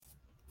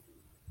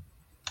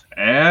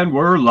And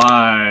we're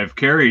live.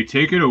 Kerry,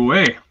 take it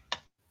away.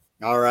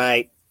 All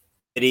right.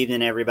 Good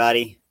evening,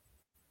 everybody.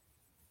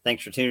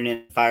 Thanks for tuning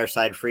in to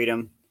Fireside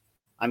Freedom.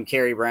 I'm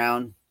Kerry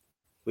Brown.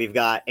 We've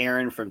got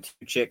Erin from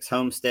Two Chicks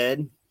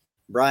Homestead,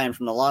 Brian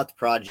from the Lots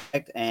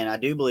Project, and I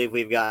do believe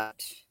we've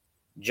got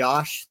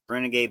Josh the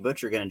Renegade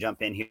Butcher going to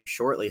jump in here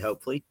shortly,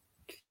 hopefully.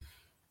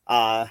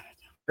 We're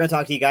going to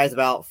talk to you guys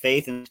about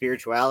faith and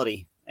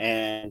spirituality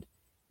and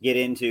get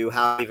into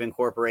how we've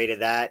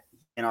incorporated that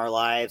in our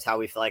lives, how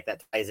we feel like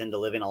that ties into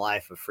living a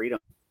life of freedom.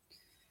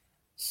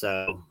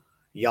 So,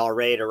 y'all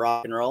ready to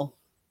rock and roll?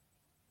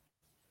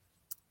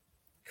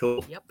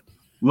 Cool. Yep.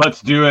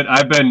 Let's do it.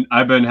 I've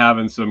been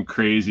having some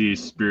crazy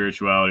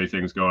spirituality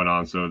things going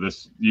on. So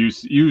this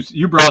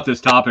you brought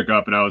this topic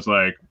up, and I was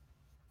like,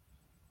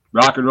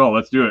 rock and roll.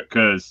 Let's do it,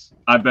 because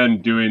I've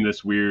been doing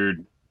this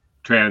weird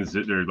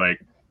transformation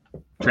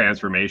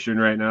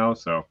right now.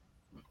 So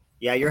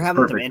yeah, you're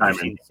having some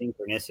interesting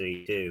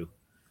synchronicity too.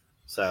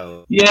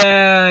 So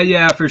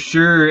yeah, for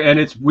sure. And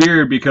it's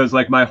weird because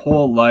like my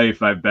whole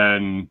life I've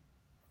been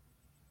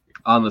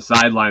on the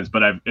sidelines,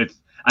 but I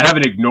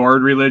haven't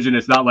ignored religion.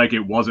 It's not like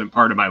it wasn't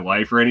part of my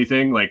life or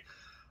anything. Like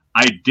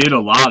I did a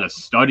lot of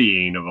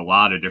studying of a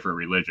lot of different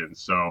religions.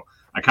 So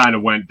I kind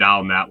of went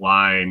down that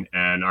line,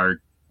 and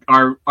our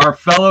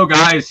fellow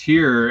guys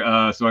here.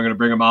 So I'm going to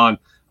bring them on.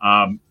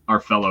 Our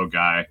fellow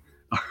guy.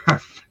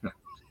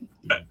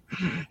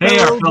 Hey,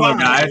 our fellow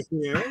guy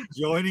here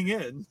joining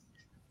in.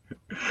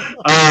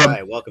 All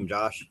right, welcome,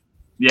 Josh.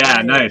 Yeah,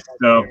 hey, nice.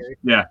 So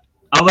yeah,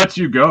 I'll let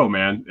you go,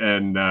 man.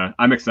 And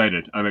I'm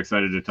excited. I'm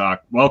excited to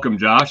talk. Welcome,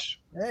 Josh.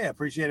 Hey, I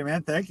appreciate it,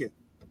 man. Thank you.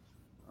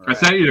 I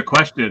sent you the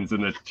questions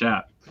in the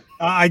chat.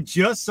 I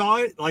just saw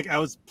it. Like I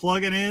was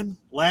plugging in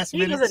last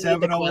minute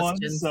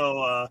 7:01.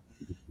 So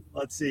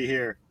let's see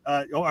here.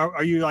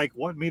 Are you like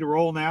wanting me to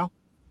roll now?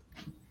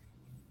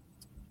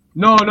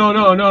 No.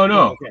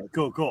 Okay,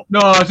 cool. No,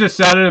 I was just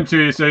sending them to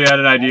you so you had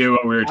an idea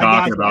what we were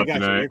talking about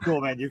tonight. You're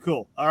cool, man. You're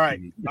cool. All right.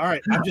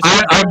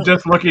 I'm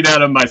just looking at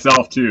them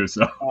myself too.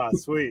 So.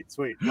 Sweet.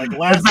 Like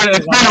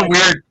it's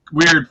been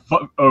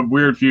a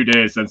weird few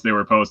days since they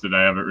were posted.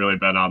 I haven't really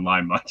been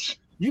online much.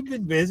 You've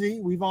been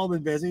busy. We've all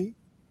been busy.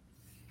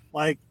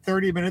 Like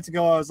 30 minutes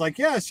ago, I was like,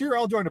 "Yeah, sure,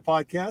 I'll join the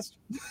podcast."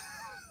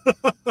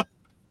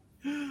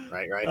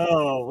 Right.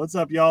 Oh, what's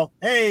up, y'all?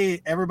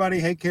 Hey, everybody.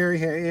 Hey, Kerry.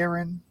 Hey,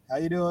 Erin. How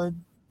you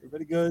doing?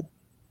 Everybody good?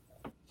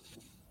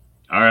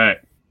 All right.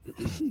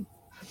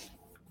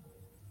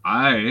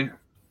 I'm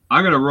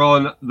gonna roll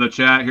in the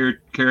chat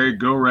here, Kerry.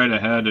 Go right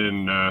ahead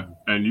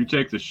and you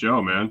take the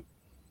show, man.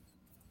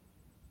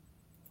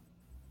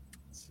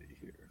 Let's see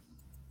here.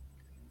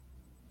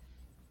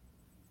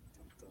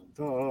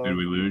 Did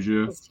we lose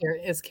you?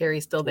 Is Kerry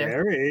still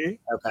there? Kerry.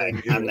 Okay,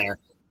 I'm there.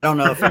 I don't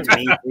know if it's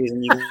me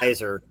using you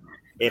guys or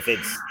if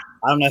it's.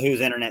 I don't know whose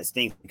internet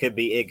stinks.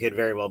 It could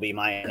very well be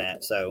my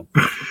internet. So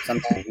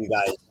sometimes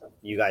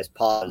you guys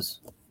pause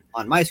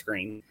on my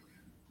screen,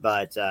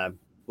 but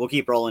we'll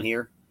keep rolling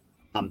here.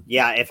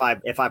 Yeah, if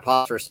I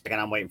pause for a second,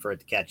 I'm waiting for it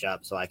to catch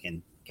up so I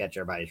can catch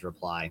everybody's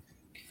reply.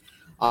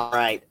 All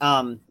right.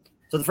 So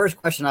the first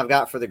question I've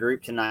got for the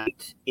group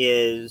tonight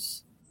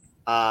is,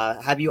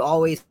 have you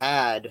always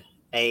had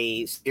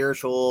a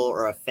spiritual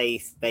or a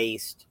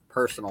faith-based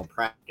personal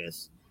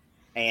practice?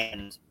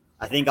 And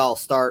I think I'll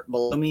start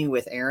below me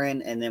with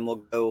Erin, and then we'll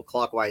go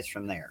clockwise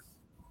from there.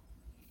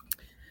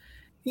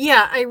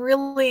 Yeah, I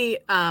really,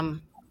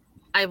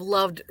 I've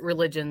loved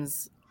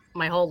religions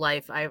my whole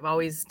life. I've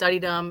always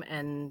studied them,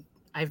 and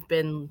I've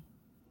been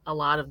a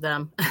lot of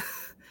them.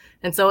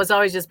 And so it's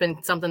always just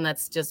been something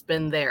that's just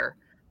been there.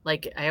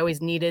 Like I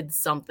always needed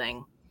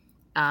something.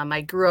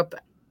 I grew up,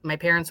 my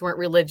parents weren't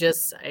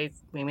religious. I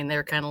mean,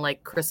 they're kind of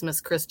like Christmas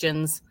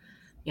Christians.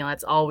 You know,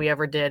 that's all we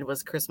ever did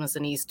was Christmas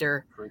and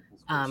Easter.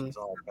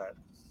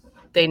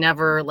 They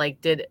never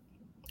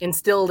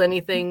instilled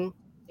anything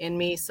in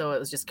me, so it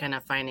was just kind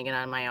of finding it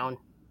on my own.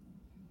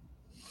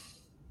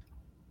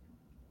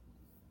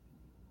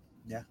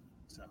 Yeah,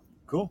 so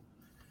cool.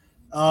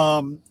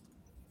 I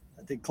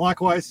think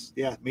clockwise.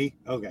 Yeah, me.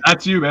 Okay,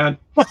 that's you, man.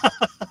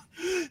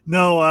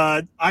 No,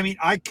 I mean,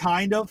 I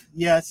kind of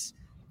yes,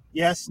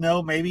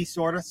 no, maybe,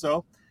 sort of.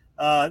 So,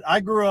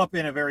 I grew up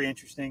in a very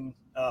interesting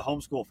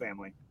homeschool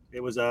family. It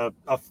was a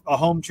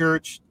home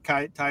church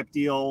type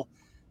deal.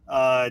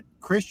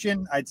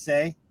 Christian, I'd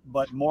say,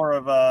 but more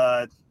of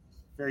a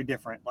very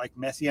different, like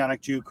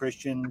Messianic Jew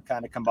Christian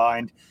kind of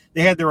combined.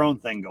 They had their own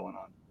thing going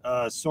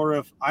on. Sort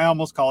of, I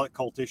almost call it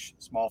cultish,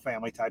 small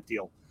family type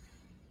deal.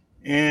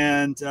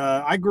 And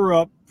I grew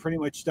up pretty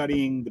much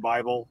studying the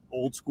Bible,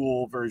 old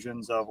school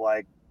versions of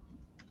like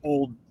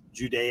old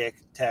Judaic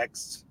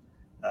texts,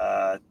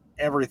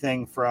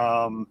 everything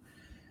from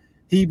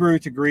Hebrew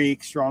to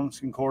Greek, Strong's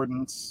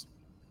Concordance.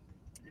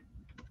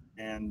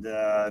 And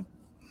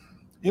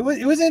it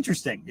was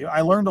interesting.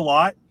 I learned a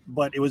lot,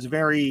 but it was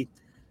very,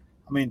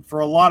 I mean, for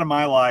a lot of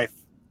my life,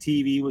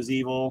 TV was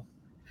evil.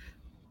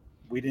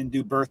 We didn't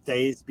do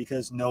birthdays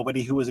because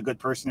nobody who was a good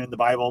person in the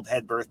Bible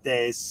had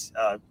birthdays.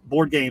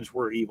 Board games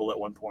were evil at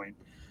one point.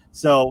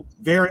 So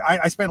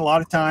I spent a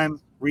lot of time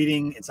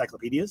reading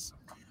encyclopedias.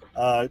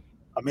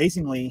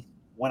 Amazingly,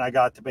 when I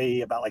got to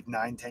be about like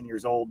 9-10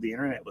 years old, the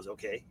internet was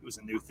okay. It was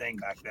a new thing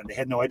back then. They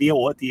had no idea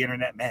what the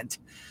internet meant,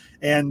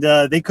 and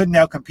they couldn't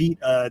now compete.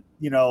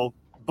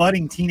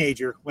 Budding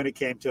teenager when it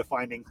came to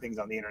finding things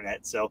on the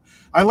internet. So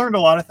I learned a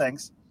lot of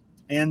things,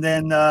 and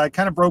then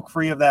kind of broke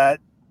free of that,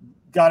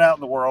 got out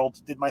in the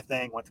world, did my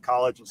thing, went to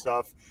college and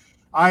stuff.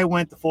 I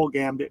went the full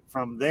gambit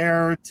from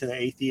there to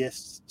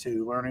atheists,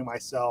 to learning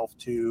myself,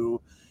 to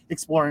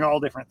exploring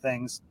all different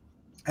things.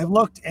 I've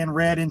looked and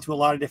read into a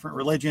lot of different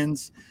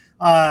religions.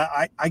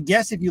 I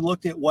guess if you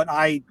looked at what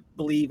I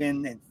believe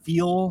in and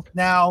feel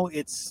now,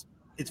 it's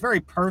very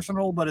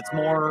personal, but it's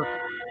more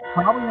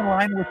probably in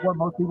line with what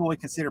most people would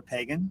consider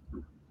pagan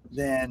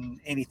than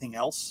anything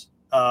else,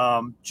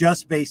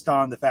 just based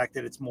on the fact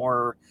that it's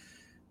more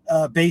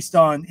based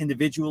on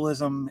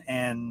individualism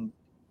and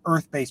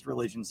earth-based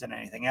religions than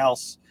anything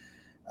else.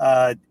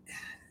 I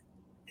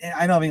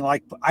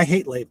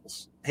hate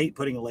labels, hate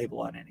putting a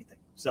label on anything.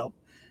 So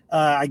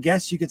I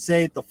guess you could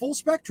say the full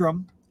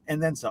spectrum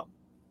and then some.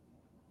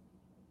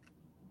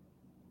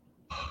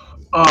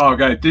 Oh,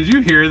 God. Did you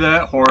hear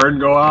that horn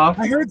go off?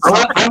 I heard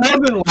I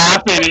wasn't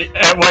laughing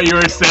at what you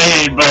were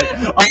saying, but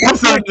all of a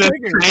sudden the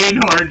train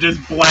horn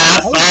just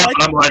blasts off,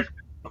 and I'm like...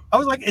 I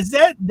was like, is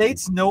that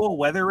Nate's NOAA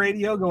weather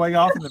radio going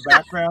off in the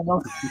background?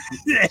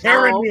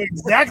 Erin knew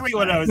exactly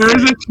what I was saying.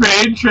 There's a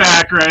train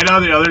track right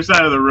on the other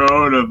side of the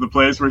road of the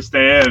place we're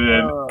staying,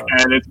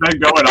 and it's been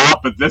going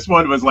off, but this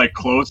one was like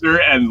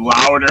closer and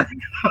louder.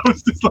 I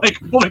was just like,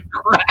 holy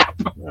crap.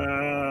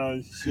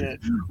 Oh, shit.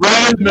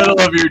 Right in the middle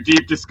of your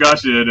deep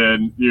discussion,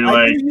 and you're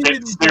like,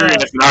 it's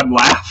serious, and I'm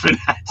laughing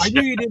at you. I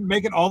knew you didn't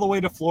make it all the way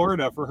to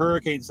Florida for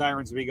hurricane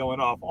sirens to be going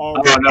off. Oh,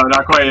 no,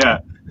 not quite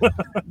yet.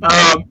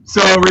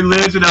 So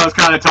religion, I was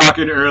kind of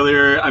talking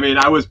earlier. I mean,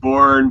 I was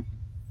born,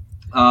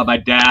 my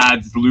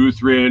dad's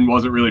Lutheran,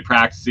 wasn't really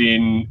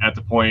practicing at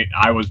the point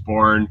I was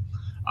born.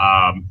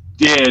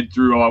 Did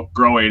throughout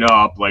growing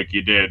up like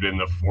you did in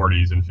the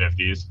 40s and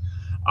 50s.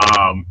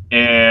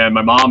 And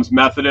my mom's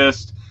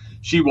Methodist.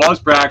 She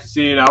was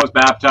practicing. I was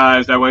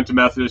baptized. I went to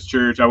Methodist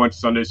church. I went to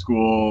Sunday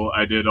school.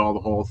 I did all the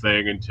whole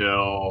thing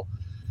until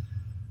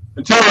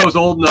I was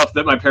old enough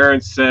that my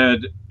parents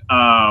said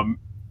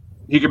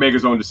he can make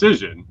his own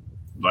decision.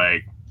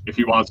 Like, if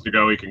he wants to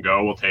go, he can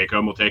go. We'll take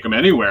him. We'll take him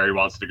anywhere he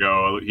wants to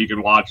go. He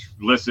can watch,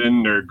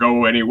 listen, or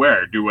go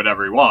anywhere, do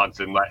whatever he wants,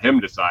 and let him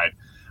decide.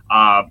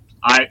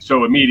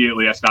 So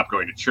immediately I stopped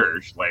going to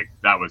church. Like,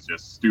 that was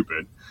just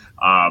stupid.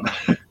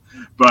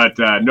 But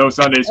no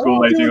Sunday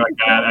school, anything like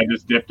that. I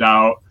just dipped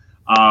out.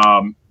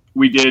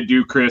 We did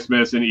do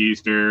Christmas and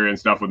Easter and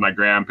stuff with my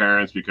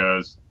grandparents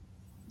because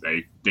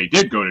they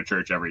did go to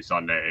church every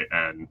Sunday,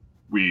 and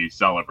we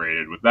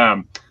celebrated with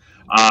them.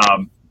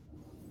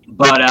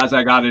 But as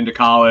I got into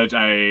college,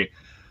 I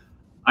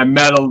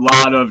met a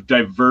lot of a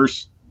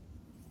diverse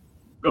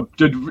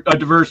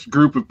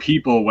group of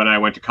people when I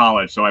went to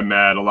college. So I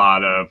met a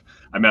lot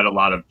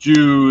of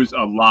Jews,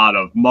 a lot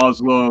of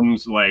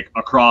Muslims, like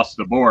across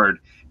the board.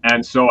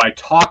 And so I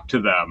talked to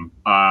them.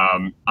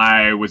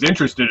 I was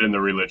interested in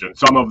the religion.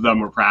 Some of them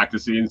were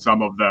practicing,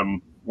 some of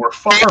them were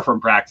far from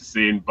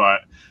practicing,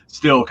 but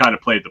still kind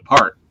of played the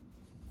part.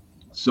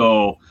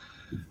 So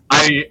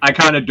I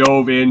kind of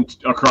dove in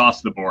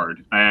across the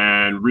board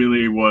and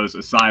really was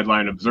a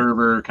sideline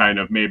observer, kind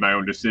of made my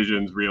own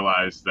decisions,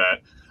 realized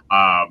that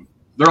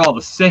they're all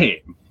the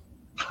same.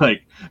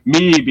 Like,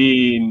 me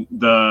being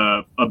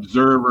the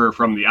observer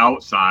from the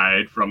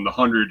outside, from the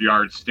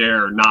 100-yard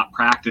stare, not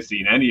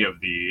practicing any of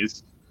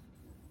these,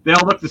 they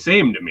all look the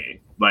same to me.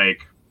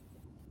 Like,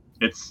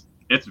 it's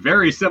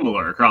very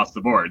similar across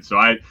the board. So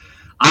I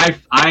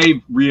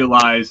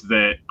realized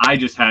that I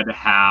just had to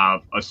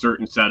have a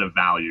certain set of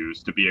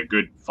values to be a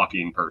good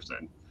fucking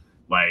person.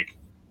 Like,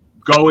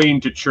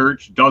 going to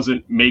church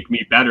doesn't make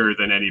me better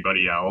than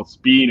anybody else.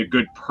 Being a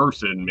good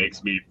person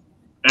makes me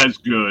as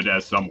good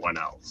as someone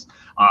else.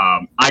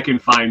 I can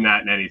find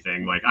that in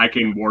anything. Like, I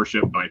can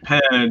worship my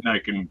pen. I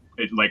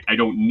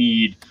don't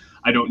need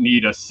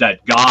a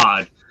set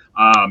God.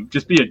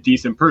 Just be a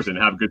decent person,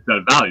 have a good set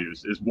of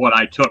values is what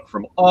I took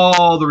from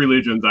all the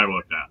religions I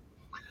looked at.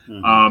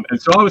 Mm-hmm.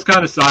 And so I was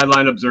kind of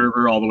sideline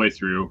observer all the way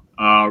through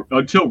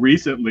until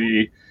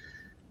recently,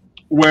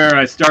 where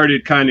I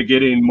started kind of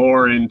getting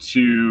more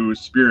into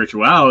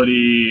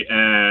spirituality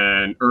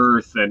and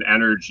earth and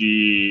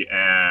energy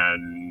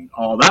and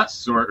all that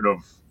sort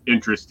of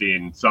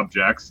interesting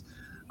subjects.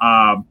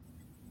 And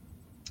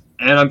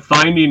I'm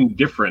finding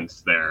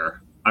difference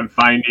there. I'm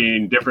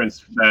finding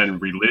difference than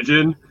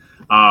religion,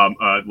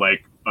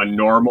 like a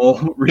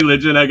normal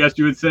religion, I guess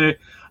you would say.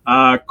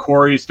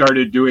 Corey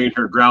started doing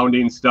her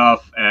grounding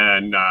stuff,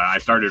 and I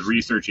started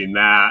researching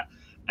that,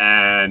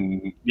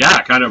 and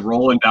yeah, kind of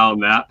rolling down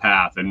that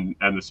path and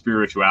the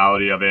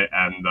spirituality of it,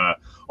 and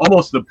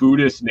almost the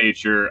Buddhist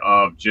nature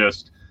of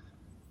just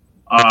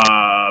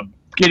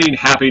getting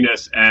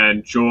happiness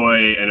and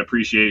joy and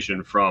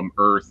appreciation from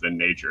earth and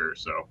nature.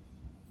 So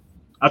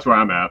that's where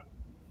I'm at.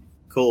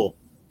 Cool.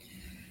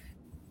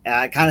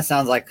 It kind of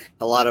sounds like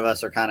a lot of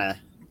us are kind of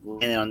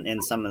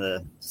in some of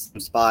the same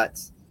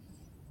spots.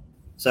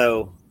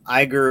 So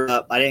I grew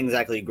up. I didn't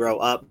exactly grow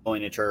up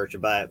going to church,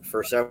 but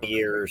for several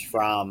years,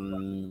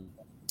 from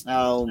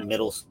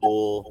middle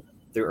school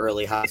through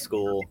early high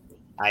school,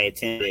 I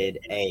attended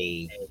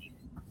a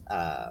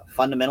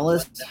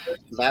fundamentalist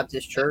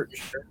Baptist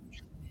church,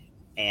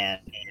 and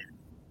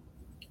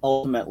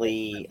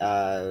ultimately,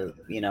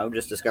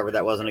 just discovered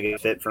that wasn't a good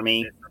fit for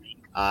me.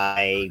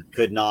 I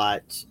could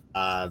not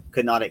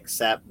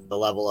accept the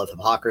level of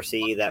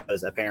hypocrisy that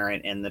was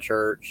apparent in the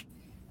church,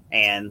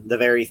 and the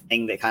very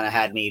thing that kind of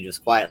had me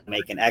just quietly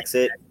make an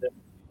exit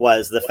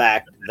was the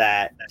fact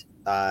that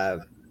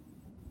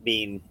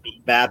being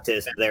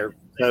Baptist, they're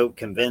so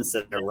convinced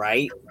that they're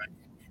right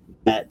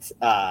that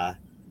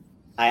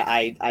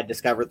I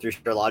discovered through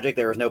sheer logic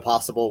there was no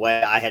possible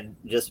way I had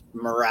just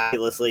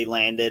miraculously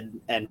landed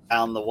and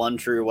found the one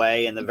true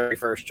way in the very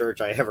first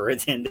church I ever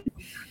attended.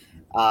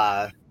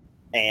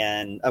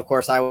 And of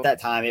course, at that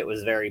time it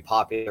was very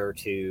popular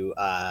to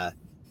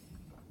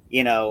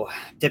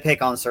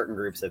pick on certain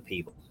groups of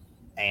people.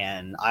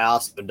 And I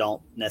also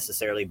don't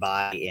necessarily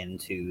buy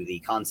into the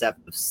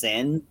concept of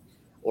sin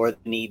or the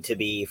need to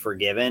be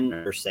forgiven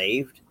or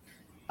saved.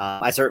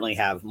 I certainly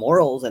have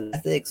morals and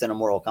ethics and a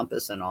moral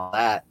compass and all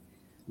that,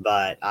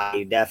 but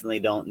I definitely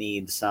don't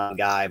need some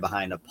guy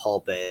behind a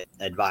pulpit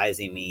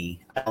advising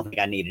me. I don't think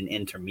I need an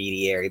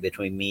intermediary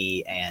between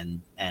me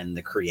and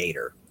the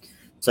Creator.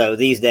 So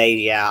these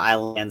days, I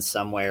land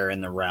somewhere in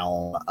the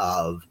realm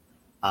of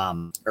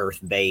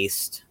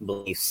earth-based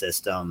belief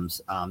systems.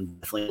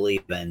 Definitely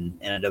believe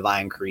in a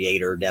divine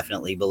Creator.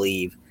 Definitely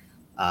believe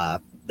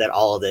that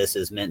all of this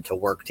is meant to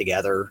work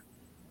together,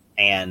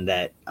 and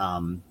that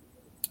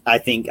I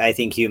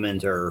think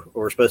humans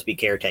we're supposed to be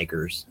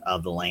caretakers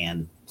of the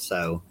land.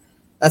 So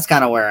that's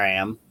kind of where I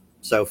am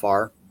so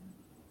far.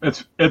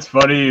 It's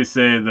funny you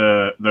say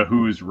the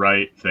who's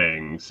right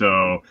thing.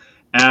 So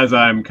as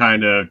I'm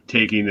kind of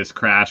taking this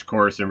crash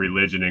course in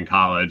religion in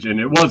college, and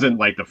it wasn't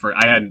like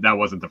that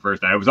wasn't the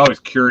first time. I was always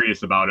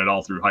curious about it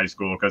all through high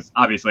school, because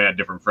obviously I had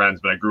different friends,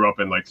 but I grew up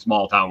in like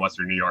small town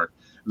Western New York.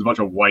 It was a bunch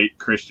of white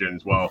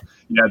Christians. Well,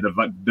 you had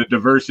the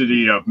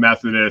diversity of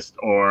Methodist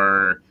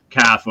or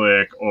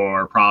Catholic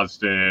or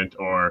Protestant,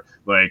 or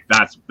like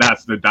that's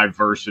the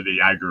diversity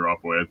I grew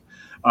up with.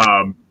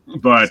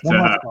 But so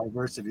much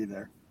diversity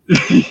there.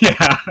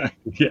 yeah.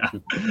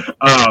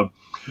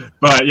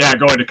 But yeah,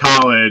 going to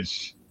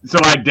college, so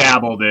I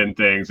dabbled in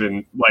things,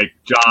 and like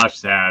Josh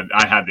said,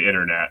 I had the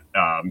internet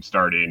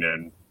starting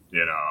in,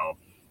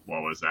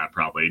 what was that,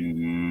 probably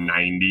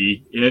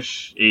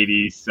 90-ish,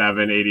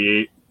 87,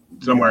 88,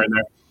 somewhere in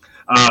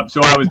there.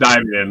 So I was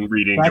diving in,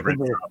 reading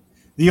different stuff.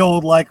 The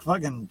old like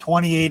fucking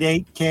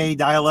 28.8K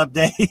dial-up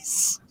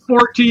days.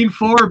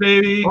 14.4,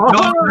 baby.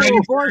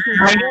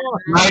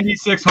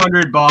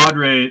 9600 baud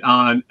rate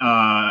on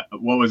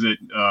what was it?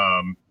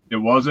 It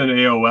wasn't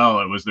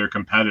AOL, it was their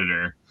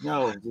competitor.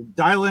 No,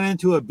 dialing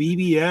into a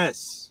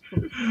BBS.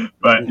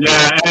 But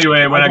yeah,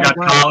 anyway, when I got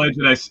to college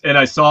and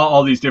I saw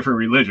all these different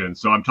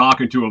religions. So I'm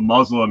talking to a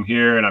Muslim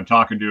here, and I'm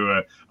talking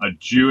to a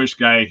Jewish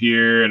guy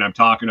here, and I'm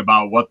talking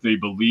about what they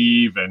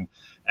believe, and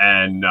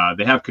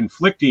they have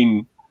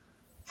conflicting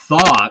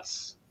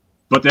thoughts,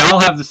 but they all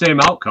have the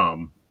same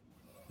outcome.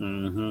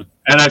 Mm-hmm.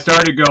 And I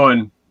started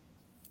going,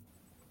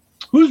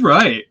 who's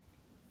right?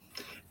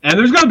 And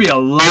there's going to be a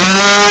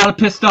lot of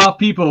pissed off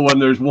people when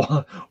there's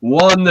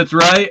one that's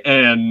right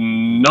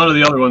and none of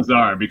the other ones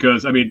are.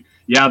 Because, I mean,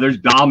 yeah, there's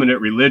dominant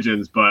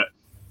religions, but,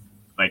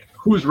 like,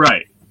 who's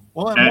right?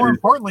 Well, and more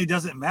importantly,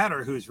 does it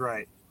matter who's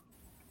right?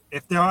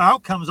 If their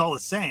outcome's all the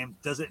same,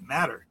 does it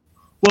matter?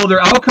 Well,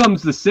 their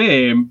outcome's the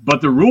same,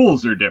 but the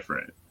rules are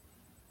different.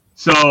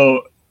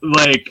 So,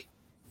 like,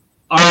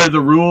 are the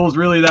rules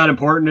really that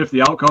important if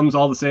the outcome's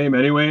all the same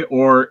anyway,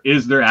 or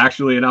is there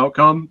actually an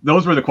outcome?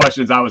 Those were the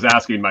questions I was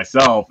asking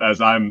myself as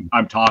I'm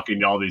talking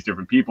to all these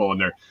different people, and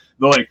they're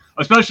like,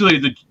 especially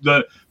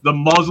the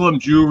Muslim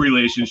Jew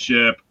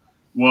relationship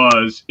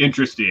was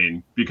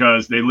interesting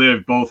because they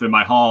lived both in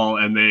my hall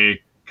and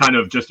they kind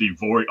of just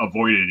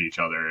avoided each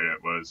other, and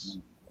it was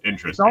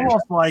interesting.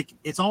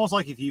 It's almost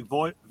like if you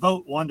vote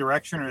one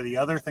direction or the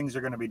other, things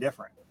are going to be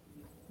different.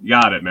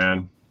 Got it,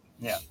 man.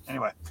 Yeah.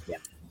 Anyway. Yeah.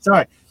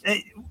 Sorry.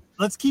 Hey,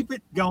 let's keep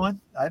it going.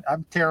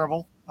 I'm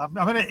terrible.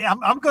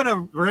 I'm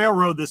gonna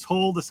railroad this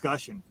whole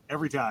discussion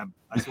every time.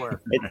 I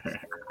swear.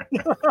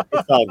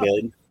 It's all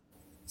good.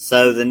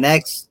 So the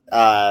next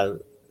thought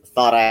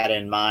I had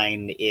in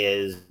mind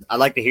is I'd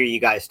like to hear you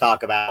guys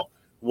talk about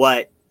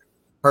what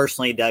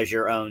personally does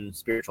your own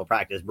spiritual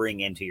practice bring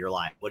into your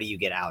life. What do you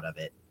get out of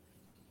it?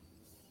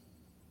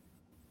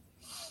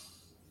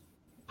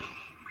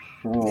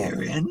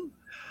 Erin?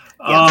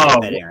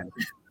 Erin.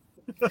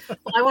 Well,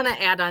 I want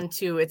to add on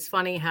too. It's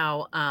funny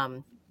how,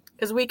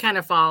 because we kind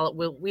of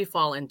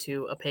fall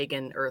into a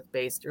pagan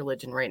earth-based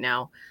religion right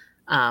now,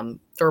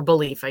 or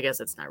belief. I guess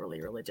it's not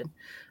really religion,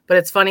 but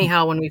it's funny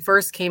how when we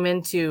first came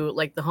into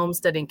like the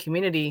homesteading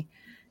community,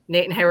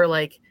 Nate and I were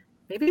like,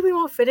 maybe we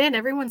won't fit in.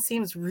 Everyone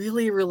seems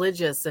really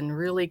religious and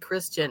really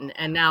Christian,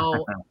 and now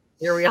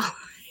here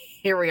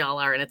we all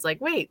are, and it's like,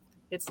 wait,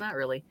 It's not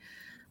really.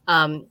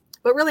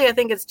 But really, I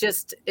think it's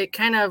just, it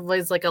kind of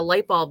was like a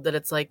light bulb that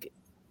it's like,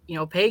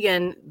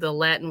 pagan, the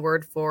Latin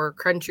word for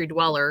country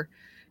dweller.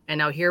 And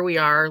now here we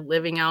are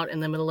living out in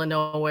the middle of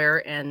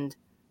nowhere and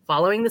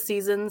following the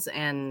seasons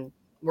and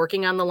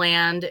working on the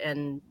land.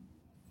 And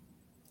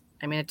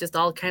I mean, it just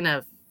all kind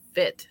of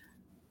fit.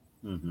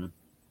 Mm-hmm.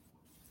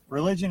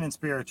 Religion and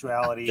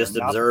spirituality. Just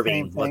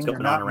observing what's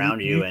going on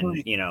around you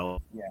and,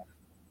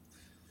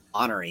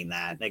 honoring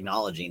that,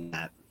 acknowledging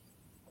that.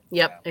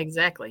 Yep,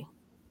 exactly.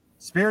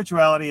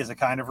 Spirituality is a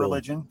kind of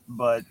religion,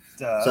 but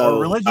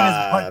religion is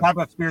a type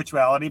of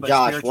spirituality. But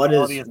Josh,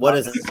 spirituality what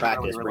does this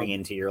practice bring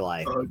into your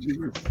life?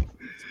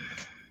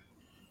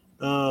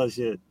 Oh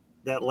shit,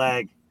 that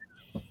lag.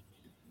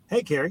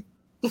 Hey, Kerry.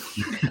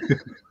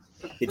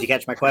 Did you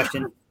catch my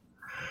question?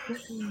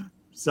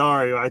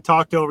 Sorry, I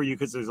talked over you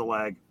because there's a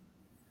lag.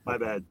 My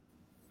bad.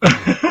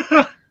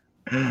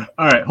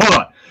 All right, hold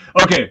on.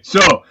 Okay,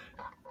 so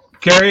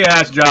Kerry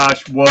asked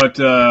Josh what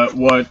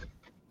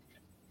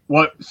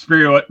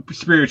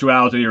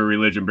spirituality or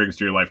religion brings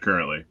to your life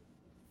currently.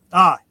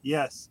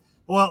 Yes.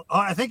 Well,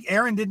 I think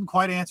Erin didn't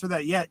quite answer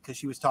that yet because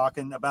she was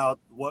talking about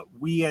what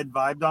we had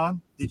vibed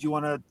on. Did you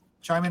want to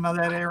chime in on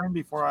that, Erin,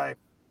 before I?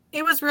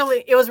 It was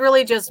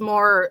really just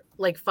more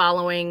like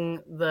following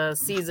the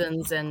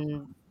seasons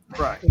and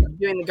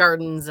doing the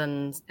gardens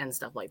and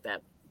stuff like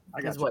that. I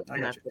got you.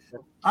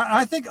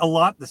 I think a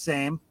lot the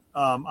same.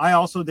 I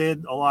also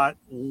did a lot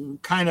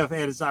kind of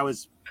as I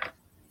was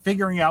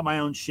figuring out my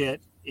own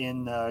shit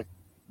in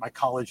my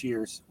college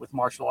years with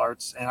martial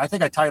arts. And I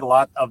think I tied a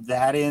lot of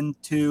that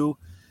into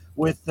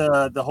with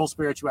the whole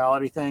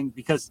spirituality thing,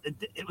 because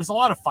it was a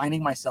lot of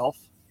finding myself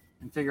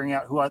and figuring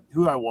out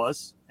who I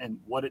was and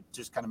what it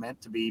just kind of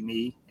meant to be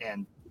me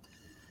and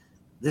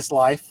this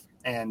life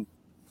and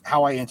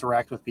how I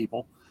interact with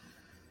people.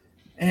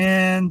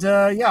 And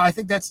I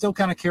think that still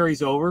kind of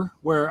carries over,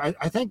 where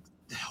I think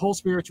the whole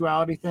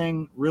spirituality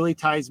thing really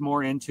ties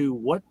more into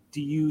what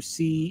do you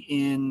see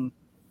in,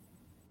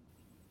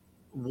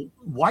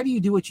 why do you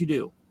do what you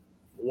do?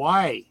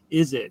 Why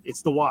is it?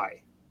 It's the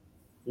why.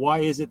 Why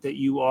is it that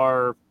you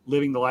are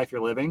living the life you're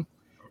living?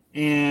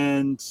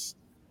 And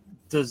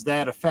does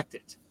that affect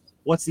it?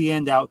 What's the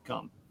end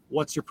outcome?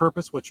 What's your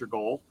purpose? What's your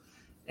goal?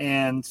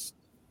 And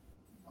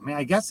I mean,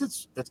 I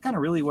guess that's kind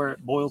of really where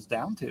it boils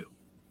down to.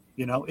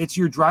 It's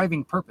your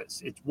driving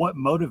purpose. It's what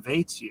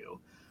motivates you,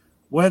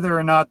 whether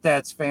or not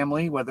that's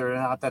family, whether or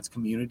not that's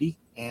community.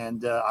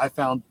 And I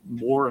found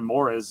more and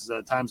more as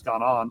time's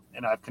gone on,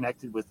 and I've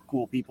connected with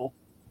cool people.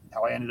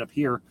 How I ended up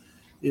here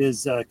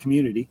is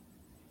community.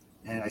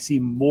 And I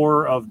see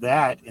more of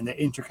that in the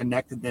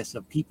interconnectedness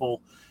of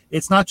people.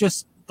 It's not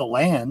just the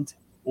land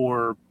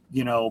or,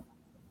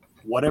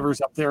 whatever's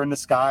up there in the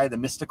sky, the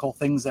mystical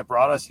things that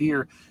brought us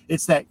here.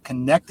 It's that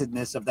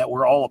connectedness of that.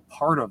 We're all a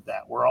part of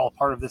that. We're all a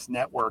part of this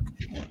network.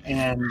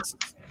 And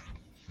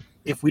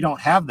if we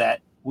don't have that,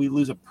 we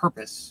lose a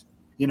purpose.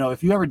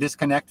 If you ever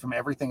disconnect from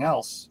everything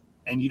else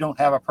and you don't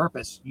have a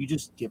purpose, you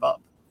just give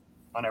up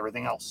on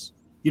everything else.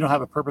 You don't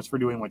have a purpose for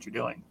doing what you're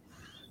doing.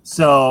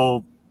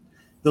 So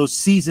those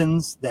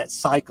seasons, that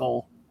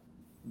cycle,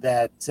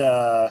 that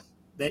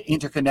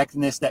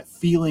interconnectedness, that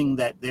feeling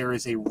that there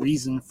is a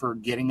reason for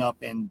getting up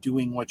and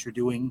doing what you're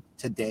doing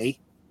today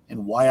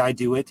and why I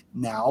do it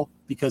now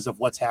because of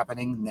what's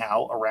happening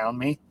now around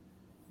me.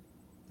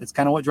 It's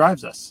kind of what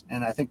drives us.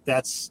 And I think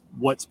that's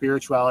what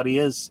spirituality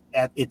is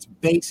at its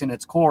base and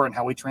its core, and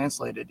how we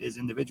translate it is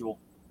individual.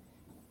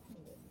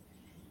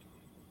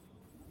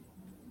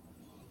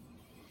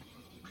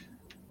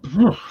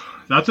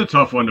 That's a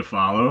tough one to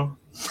follow.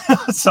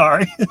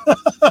 Sorry.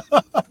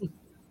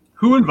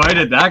 Who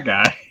invited that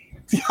guy?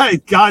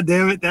 God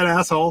damn it, that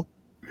asshole.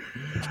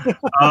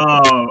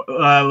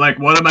 Like,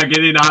 what am I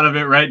getting out of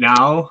it right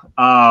now?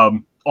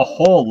 A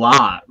whole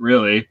lot,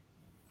 really.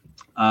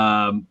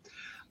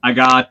 I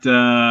got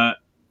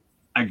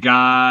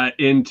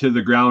into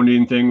the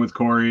grounding thing with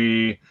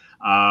Corey,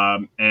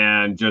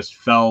 and just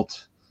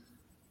felt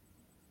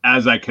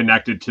as I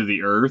connected to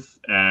the earth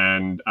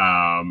and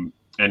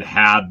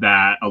had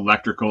that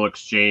electrical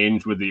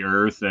exchange with the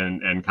earth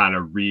and kind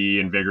of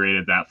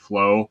reinvigorated that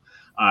flow.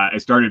 I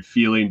started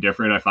feeling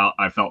different.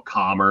 I felt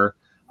calmer.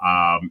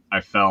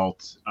 I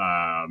felt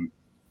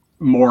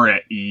more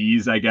at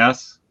ease, I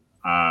guess.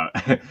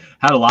 Had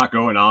a lot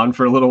going on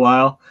for a little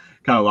while.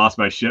 Kind of lost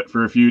my shit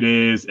for a few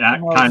days.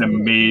 That kind of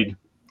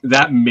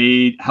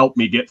helped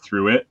me get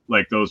through it.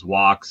 Like, those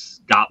walks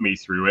got me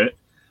through it.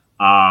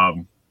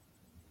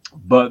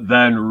 But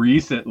then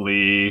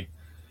recently,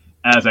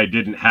 as I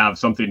didn't have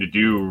something to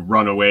do,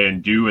 run away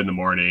and do in the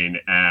morning,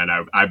 and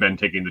I've been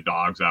taking the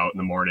dogs out in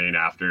the morning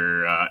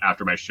after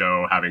my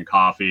show, having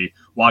coffee,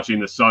 watching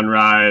the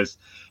sunrise,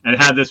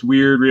 and had this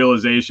weird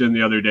realization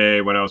the other day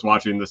when I was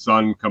watching the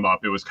sun come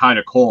up. It was kind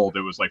of cold.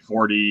 It was like low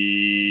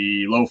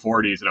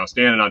 40s, and I was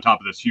standing on top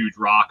of this huge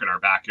rock in our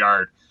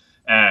backyard,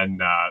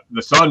 and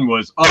the sun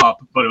was up,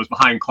 but it was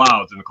behind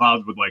clouds, and the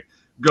clouds would like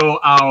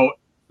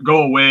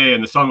go away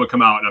and the sun would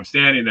come out, and I'm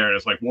standing there and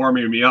it's like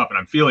warming me up and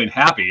I'm feeling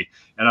happy,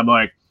 and I'm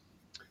like,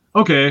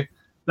 okay,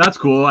 that's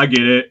cool. I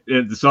get it.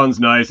 The sun's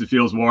nice. It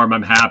feels warm.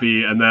 I'm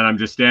happy. And then I'm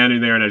just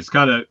standing there, and I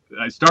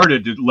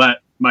started to let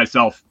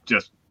myself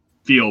just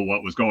feel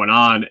what was going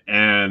on.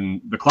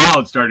 And the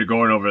clouds started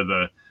going over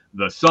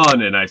the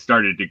sun, and I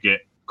started to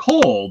get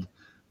cold.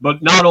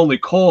 But not only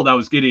cold, I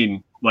was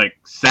getting like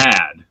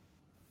sad,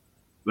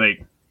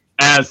 like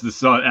as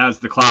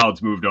the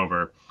clouds moved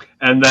over.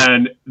 And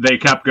then they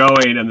kept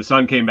going, and the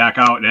sun came back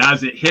out. And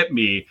as it hit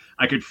me,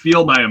 I could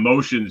feel my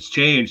emotions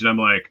change. And I'm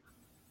like,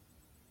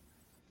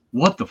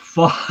 what the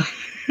fuck?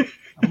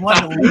 I'm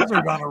like a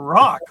lizard on a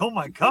rock. Oh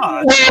my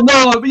god.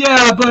 Well, no,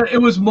 yeah, but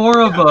it was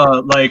more of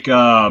a like.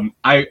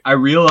 I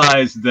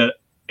realized that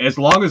as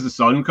long as the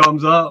sun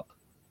comes up,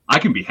 I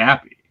can be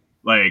happy.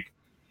 Like,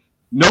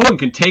 no one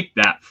can take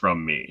that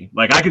from me.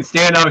 Like, I can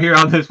stand out here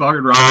on this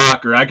fucking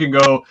rock, or I can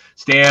go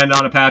stand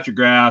on a patch of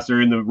grass,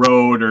 or in the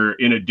road, or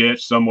in a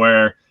ditch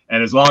somewhere,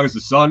 and as long as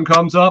the sun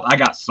comes up, I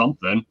got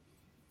something.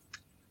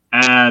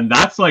 And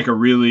that's like a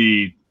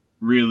really,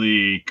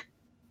 really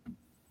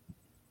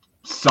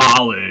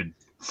solid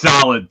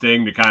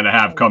thing to kind of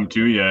have come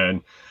to you.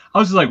 And I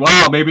was just like,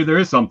 wow, maybe there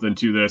is something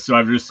to this. So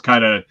I've just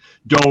kind of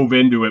dove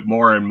into it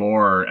more and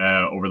more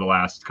over the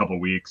last couple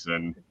of weeks.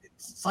 And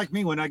it's like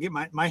me when I get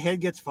my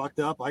head gets fucked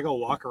up, I go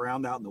walk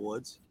around out in the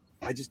woods.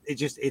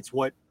 It's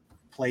what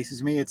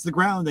places me. It's the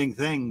grounding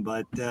thing.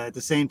 But at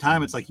the same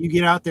time, it's like you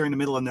get out there in the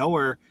middle of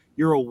nowhere,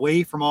 you're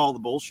away from all the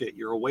bullshit.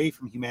 You're away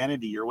from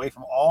humanity. You're away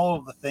from all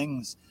of the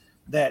things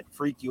that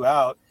freak you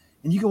out.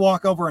 And you can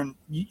walk over and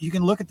you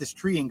can look at this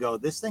tree and go,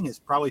 this thing is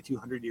probably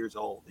 200 years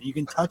old. And you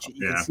can touch it,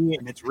 you can see it,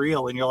 and it's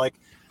real. And you're like,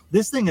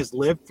 this thing has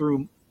lived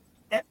through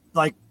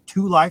like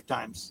two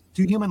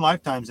human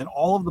lifetimes, and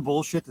all of the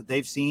bullshit that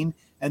they've seen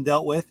and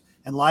dealt with,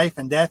 and life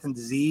and death and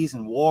disease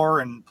and war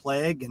and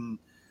plague, and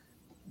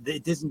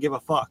it doesn't give a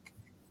fuck.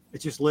 It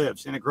just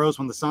lives, and it grows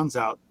when the sun's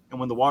out and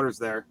when the water's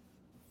there,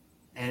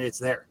 and it's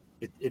there.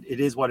 It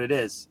is what it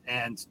is.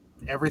 And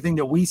everything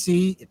that we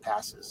see, it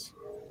passes.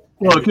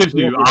 Well, it gives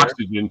you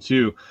oxygen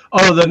too.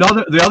 Oh,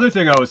 the other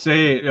thing I was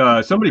saying,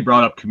 somebody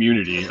brought up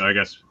community. I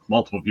guess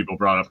multiple people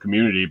brought up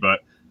community,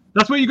 but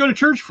that's what you go to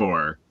church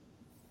for.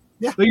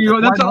 Yeah,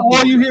 that's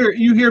all you hear.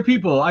 You hear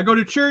people. I go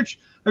to church.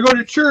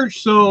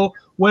 So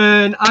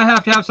when I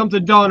have to have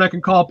something done, I can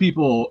call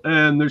people,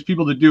 and there's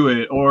people to do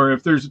it. Or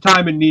if there's a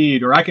time in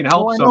need, or I can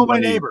help somebody. I know my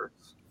neighbor.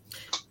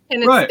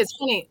 And it's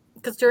funny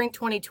because during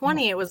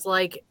 2020, it was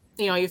like,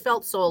 you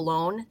felt so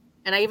alone.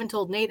 And I even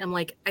told Nate, I'm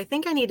like, I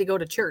think I need to go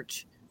to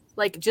church.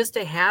 Like, just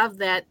to have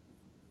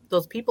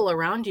those people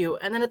around you.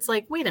 And then it's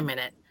like, wait a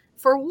minute,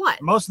 for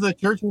what? Most of the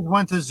churches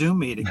went to Zoom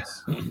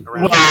meetings.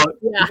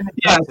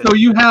 Yeah. So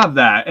you have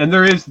that. And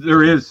there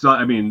is,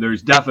 I mean,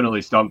 there's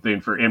definitely something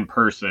for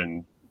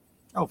in-person.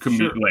 Oh,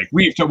 sure. Like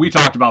we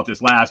talked about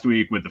this last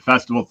week with the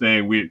festival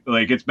thing.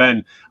 It's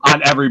been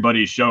on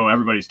everybody's show.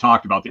 Everybody's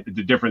talked about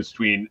the difference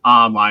between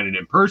online and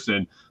in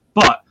person.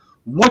 But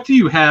what do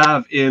you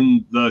have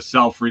in the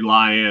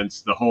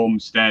self-reliance, the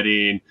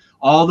homesteading,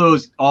 all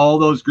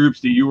those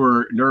groups that you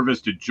were nervous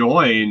to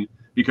join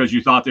because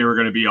you thought they were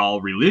going to be all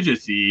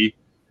religious-y?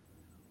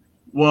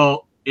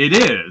 Well, it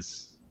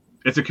is.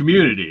 It's a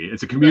community.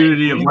 It's a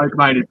community of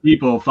like-minded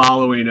people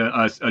following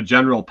a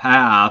general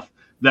path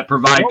that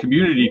provide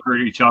community for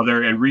each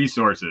other and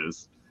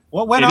resources.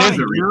 What went on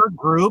in your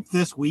group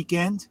this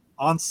weekend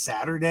on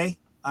Saturday?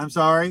 I'm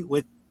sorry,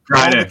 with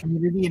Friday. All the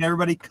community and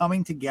everybody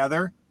coming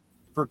together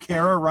for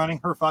Kara running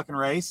her fucking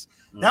race.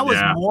 That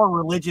was more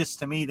religious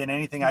to me than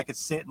anything I could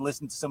sit and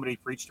listen to somebody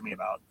preach to me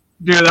about.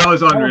 Dude, that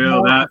was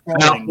unreal. That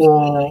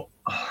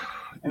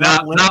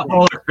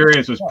whole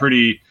experience was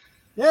pretty.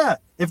 Yeah.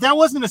 If that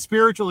wasn't a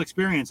spiritual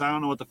experience, I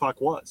don't know what the fuck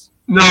was.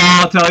 No,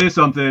 I'll tell you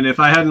something. If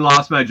I hadn't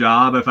lost my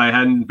job, if I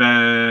hadn't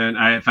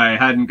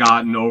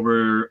gotten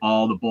over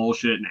all the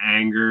bullshit and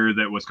anger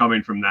that was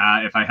coming from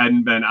that, if I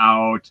hadn't been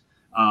out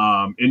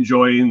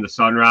enjoying the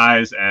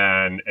sunrise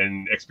and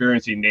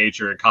experiencing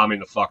nature and calming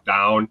the fuck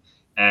down,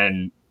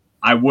 and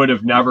I would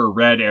have never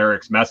read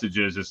Eric's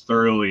messages as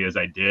thoroughly as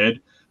I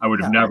did. I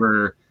would have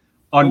never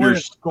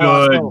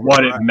understood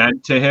what it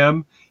meant to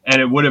him. And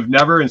it would have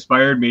never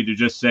inspired me to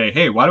just say,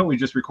 hey, why don't we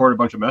just record a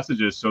bunch of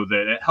messages so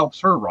that it helps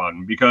her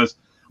run? Because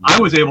I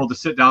was able to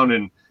sit down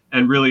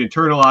and really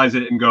internalize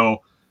it and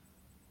go,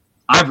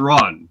 I've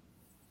run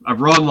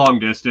long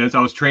distance.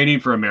 I was training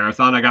for a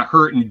marathon. I got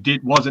hurt and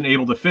wasn't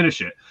able to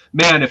finish it.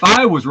 Man, if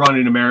I was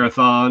running a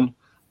marathon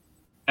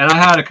and I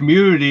had a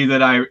community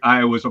that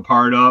I was a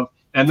part of,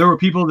 and there were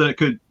people that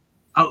could,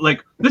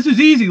 like, this is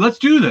easy. Let's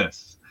do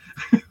this.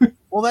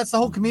 Well, that's the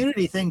whole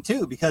community thing,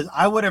 too, because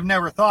I would have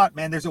never thought,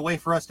 man, there's a way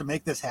for us to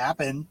make this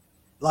happen.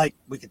 Like,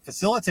 we could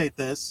facilitate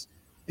this,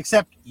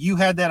 except you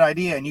had that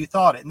idea and you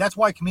thought it. And that's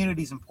why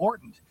community is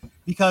important,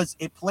 because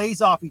it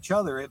plays off each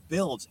other. It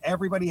builds.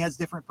 Everybody has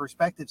different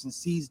perspectives and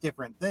sees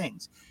different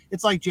things.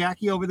 It's like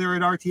Jackie over there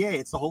at RTA.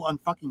 It's the whole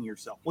unfucking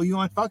yourself. Well, you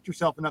unfucked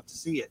yourself enough to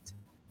see it.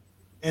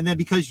 And then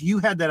because you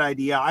had that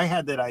idea, I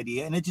had that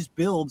idea, and it just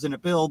builds and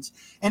it builds.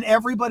 And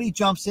everybody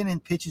jumps in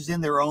and pitches in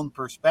their own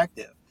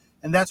perspective.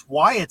 And that's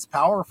why it's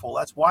powerful.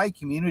 That's why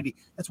community.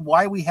 That's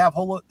why we have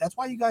that's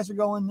why you guys are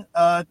going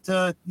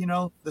to,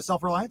 the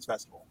Self-Reliance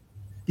Festival,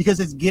 because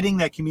it's getting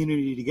that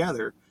community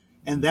together.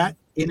 And that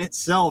in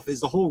itself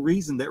is the whole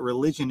reason that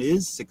religion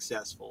is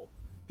successful,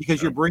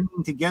 because you're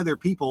bringing together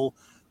people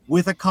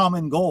with a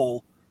common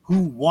goal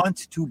who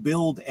want to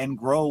build and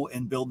grow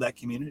and build that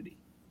community.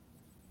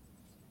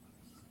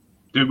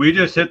 Did we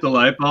just hit the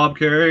light bulb,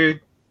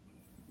 Kerry?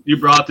 You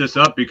brought this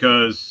up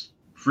because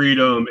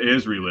freedom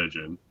is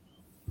religion.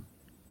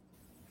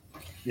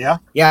 Yeah.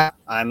 Yeah.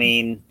 I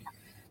mean,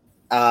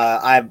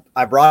 I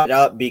brought it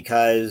up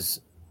because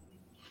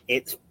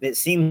it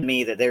seemed to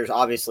me that there's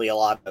obviously a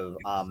lot of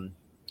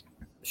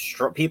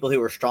people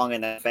who are strong in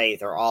their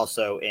faith are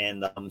also in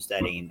the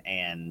homesteading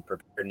and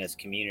preparedness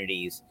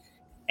communities.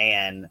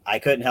 And I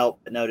couldn't help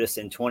but notice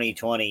in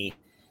 2020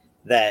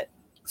 that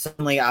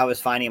suddenly I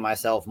was finding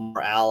myself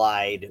more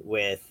allied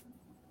with,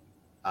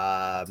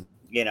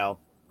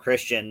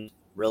 Christian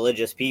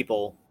religious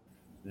people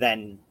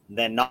than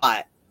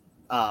not,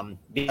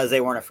 because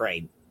they weren't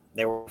afraid.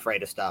 They were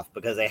afraid of stuff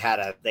because they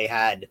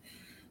had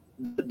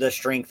the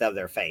strength of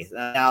their faith.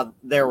 Now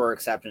there were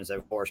exceptions,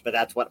 of course, but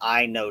that's what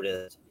I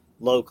noticed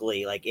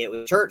locally. Like, it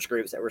was church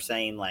groups that were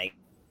saying, like,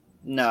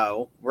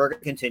 no, we're going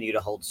to continue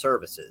to hold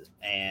services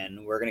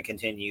and we're going to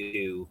continue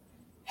to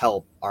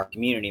help our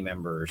community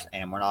members,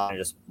 and we're not going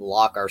to just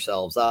lock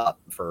ourselves up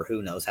for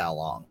who knows how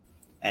long.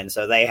 And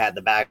so they had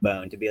the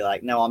backbone to be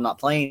like, no, I'm not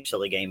playing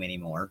silly game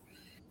anymore.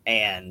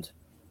 And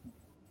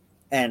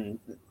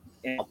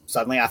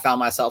suddenly I found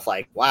myself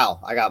like, wow,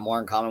 I got more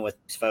in common with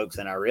these folks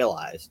than I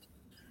realized.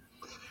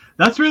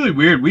 That's really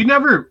weird. We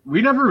never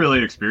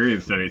really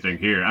experienced anything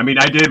here. I mean,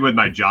 I did with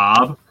my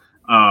job,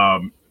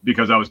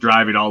 because I was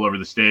driving all over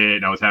the state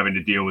and I was having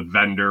to deal with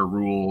vendor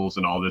rules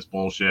and all this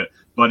bullshit.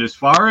 But as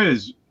far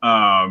as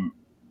when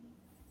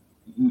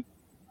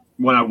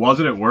I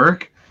wasn't at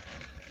work,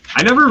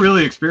 I never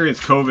really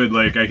experienced COVID.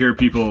 Like, I hear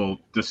people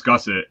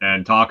discuss it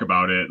and talk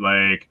about it.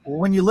 Like,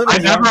 when you live in I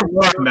never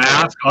wore a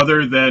mask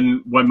other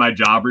than when my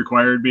job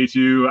required me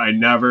to. I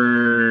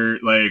never,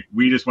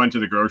 we just went to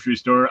the grocery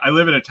store. I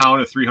live in a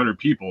town of 300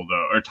 people,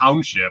 though, or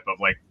township of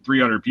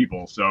 300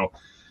 people. So,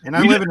 and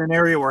I live in an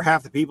area where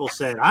half the people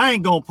said, I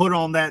ain't going to put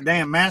on that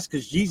damn mask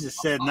because Jesus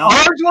said no.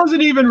 Ours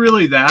wasn't even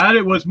really that.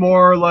 It was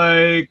more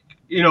like,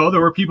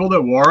 there were people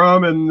that wore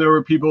them and there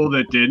were people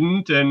that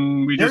didn't,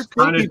 and There's just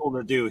kind of people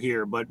that do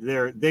here, but we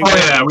do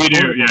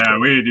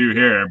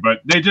here,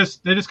 but they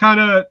just kind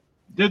of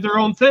did their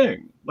own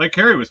thing. Like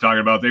Kerry was talking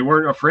about, they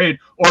weren't afraid,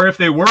 or if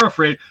they were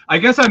afraid, I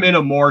guess I'm in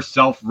a more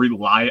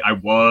self-reliant. I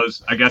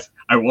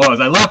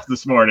left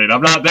this morning.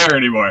 I'm not there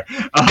anymore.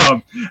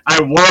 I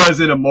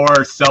was in a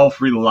more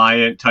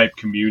self-reliant type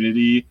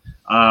community,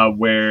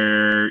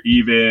 where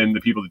even the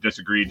people that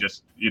disagree,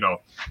 just, you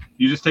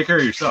just take care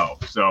of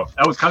yourself. So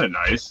that was kind of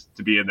nice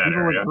to be in that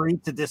area. Agree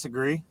to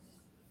disagree.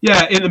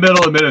 Yeah, in the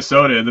middle of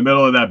Minnesota, in the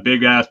middle of that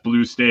big ass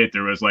blue state,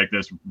 there was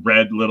this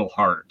red little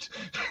heart.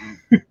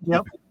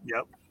 Yep.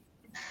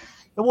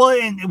 Well,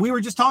 and we were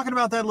just talking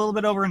about that a little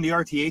bit over in the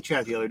RTA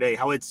chat the other day,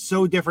 how it's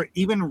so different.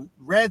 Even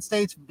red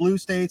states, blue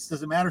states,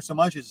 doesn't matter so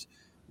much as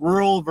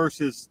rural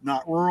versus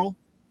not rural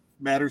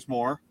matters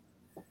more.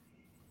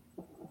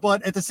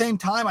 But at the same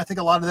time, I think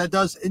a lot of that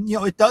does, and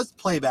it does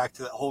play back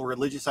to that whole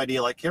religious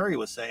idea, like Kerry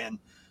was saying.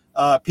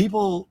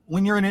 People,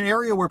 when you're in an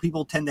area where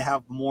people tend to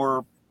have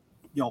more,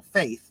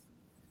 faith,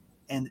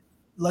 and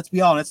let's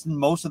be honest, in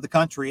most of the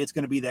country, it's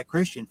going to be that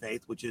Christian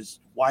faith, which is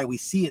why we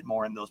see it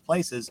more in those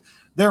places.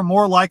 They're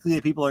more likely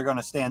that people are going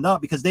to stand up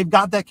because they've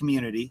got that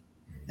community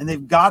and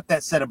they've got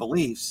that set of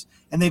beliefs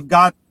and they've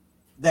got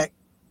that,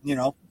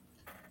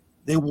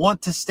 they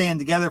want to stand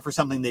together for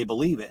something they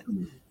believe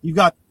in. You've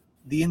got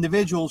the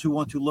individuals who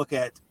want to look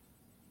at,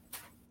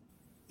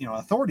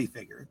 authority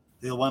figure.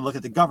 They'll want to look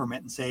at the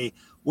government and say,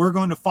 we're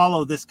going to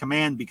follow this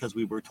command because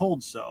we were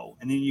told so.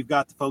 And then you've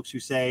got the folks who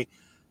say,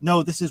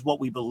 no, this is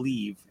what we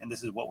believe and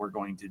this is what we're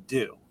going to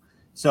do.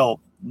 So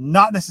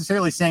not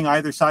necessarily saying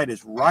either side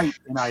is right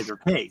in either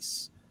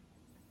case,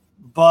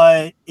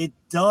 but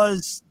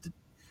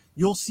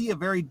you'll see a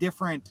very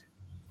different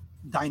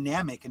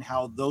dynamic in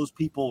how those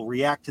people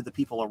react to the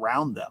people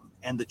around them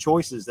and the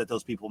choices that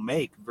those people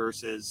make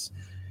versus,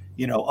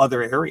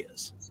 other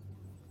areas.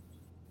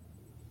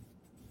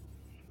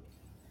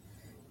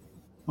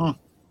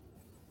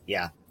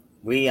 Yeah.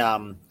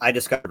 I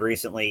discovered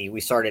recently, we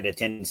started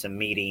attending some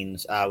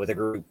meetings with a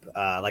group,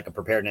 like a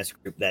preparedness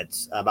group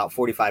that's about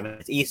 45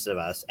 minutes east of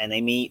us. And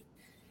they meet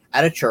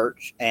at a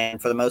church. And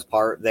for the most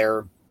part,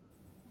 they're,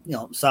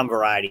 some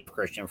variety of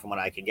Christian from what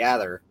I could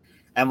gather.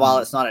 And while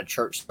it's not a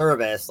church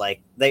service,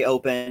 they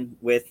open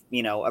with,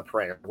 a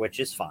prayer, which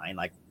is fine.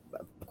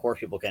 Of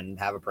course, people can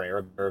have a prayer,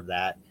 observe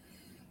that.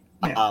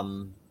 Yeah.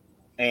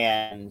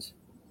 And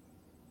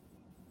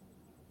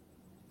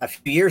a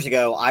few years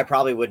ago, I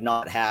probably would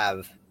not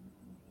have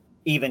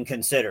even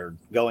considered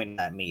going to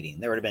that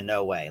meeting. There would have been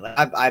no way.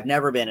 I've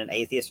never been an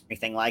atheist or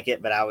anything like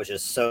it, but I was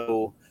just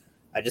I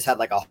just had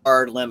a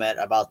hard limit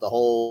about the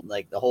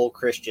whole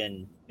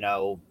Christian,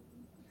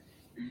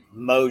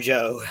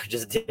 mojo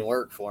just didn't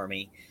work for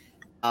me.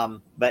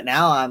 But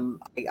now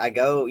I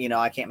go, you know,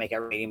 I can't make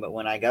every meeting, but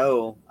when I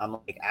go, I'm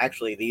like,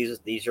 actually,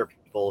 these are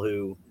people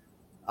who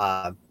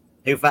I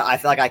feel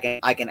like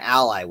I can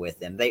ally with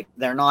them.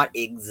 They're not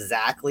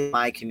exactly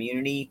my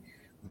community,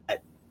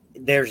 but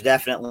there's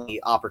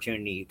definitely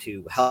opportunity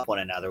to help one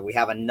another. We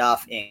have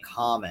enough in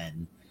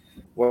common.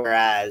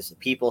 Whereas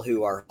people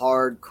who are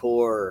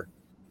hardcore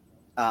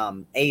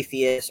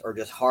atheists or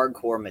just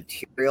hardcore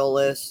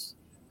materialists,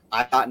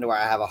 I've gotten to where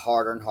I have a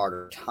harder and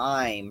harder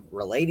time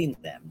relating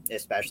to them,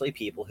 especially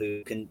people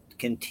who can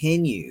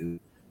continue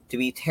to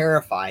be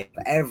terrified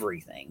of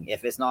everything.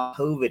 If it's not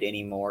COVID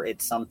anymore,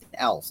 it's something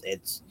else.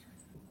 It's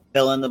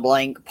fill in the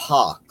blank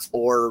pox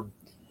or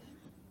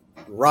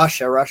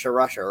Russia,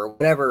 or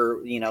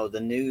whatever, you know, the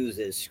news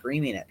is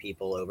screaming at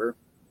people over.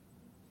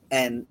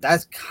 And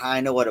that's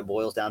kind of what it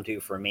boils down to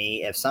for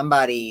me. If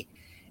somebody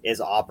is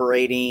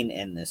operating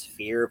in this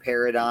fear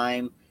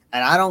paradigm,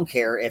 and I don't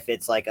care if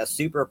it's like a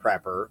super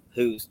prepper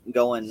who's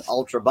going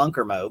ultra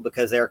bunker mode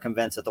because they're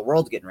convinced that the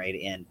world's getting ready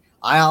to end,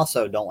 I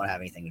also don't want to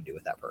have anything to do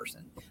with that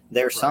person.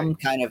 There's some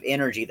kind of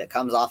energy that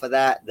comes off of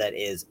that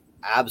is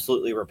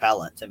absolutely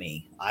repellent to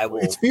me.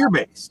 It's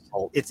fear-based.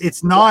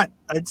 It's not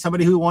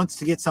somebody who wants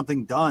to get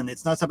something done.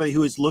 It's not somebody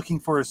who is looking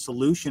for a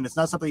solution. It's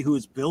not somebody who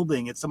is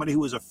building. It's somebody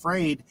who is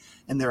afraid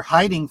and they're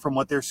hiding from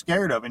what they're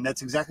scared of. And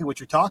that's exactly what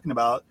you're talking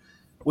about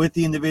with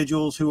the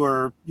individuals who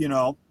are, you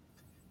know,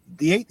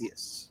 the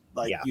atheists,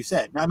 like you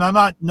said. Now, I'm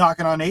not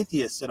knocking on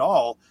atheists at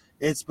all.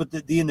 But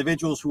the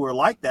individuals who are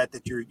like that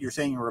you're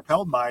saying you're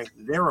repelled by,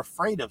 they're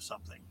afraid of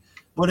something.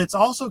 But it's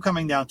also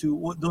coming down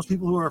to those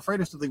people who are afraid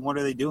of something. What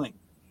are they doing?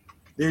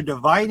 They're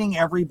dividing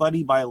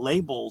everybody by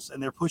labels,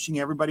 and they're pushing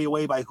everybody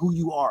away by who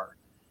you are.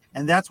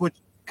 And that's what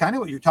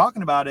you're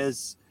talking about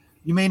is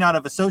you may not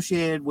have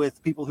associated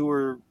with people who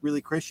were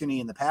really Christian-y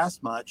in the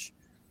past much,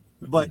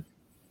 but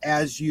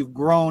as you've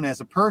grown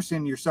as a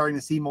person, you're starting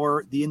to see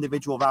more the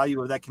individual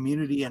value of that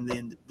community and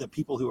then the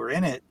people who are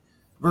in it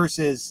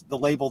versus the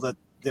label that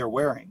they're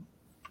wearing.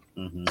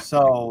 Mm-hmm.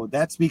 So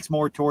that speaks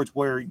more towards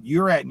where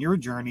you're at in your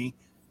journey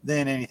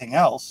than anything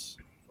else,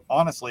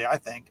 honestly, I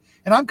think.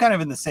 And I'm kind of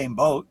in the same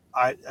boat.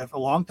 For a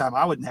long time,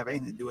 I wouldn't have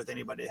anything to do with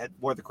anybody that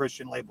wore the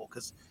Christian label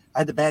because I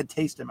had the bad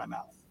taste in my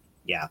mouth.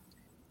 Yeah.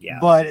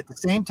 But at the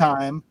same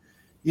time,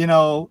 you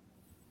know,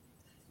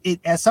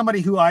 as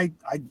somebody who I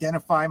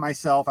identify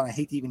myself, and I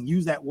hate to even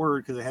use that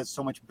word because it has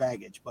so much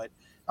baggage, but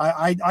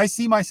I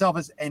see myself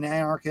as an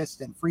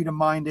anarchist and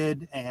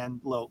freedom-minded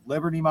and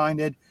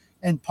liberty-minded.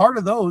 And part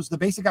of the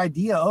basic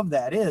idea of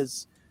that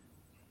is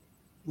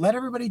let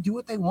everybody do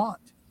what they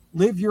want.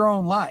 Live your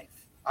own life.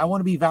 I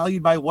want to be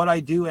valued by what I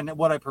do and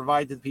what I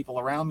provide to the people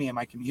around me in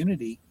my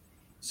community.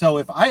 So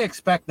if I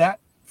expect that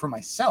for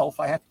myself,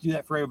 I have to do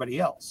that for everybody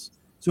else.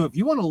 So if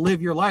you want to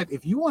live your life,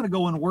 if you want to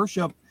go and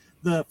worship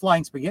the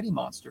flying spaghetti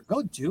monster,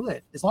 go do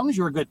it, as long as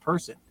you're a good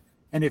person.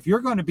 And if you're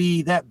going to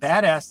be that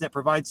badass that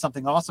provides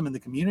something awesome in the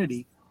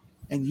community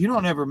and you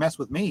don't ever mess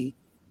with me,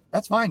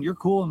 that's fine. You're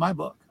cool in my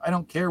book. I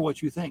don't care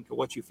what you think or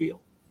what you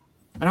feel.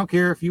 I don't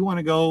care if you want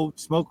to go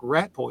smoke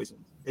rat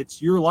poison.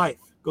 It's your life.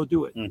 Go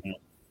do it. Mm-hmm.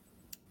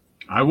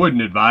 I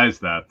wouldn't advise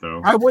that,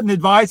 though. I wouldn't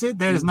advise it.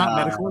 That is not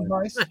medical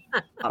advice.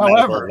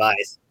 However,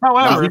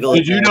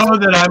 did you know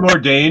that I'm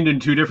ordained in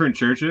 2 different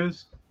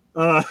churches?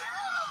 What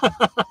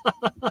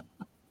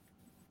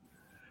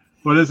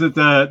is it?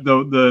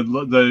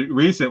 The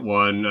recent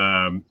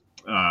one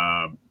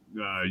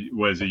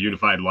was a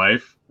Unified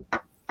Life.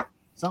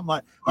 Something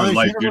like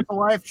Universal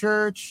Life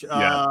Church.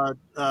 Yeah.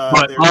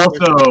 But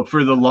also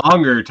for the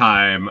longer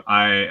time,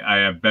 I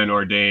have been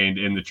ordained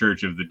in the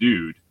Church of the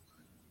Dude.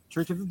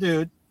 Church of the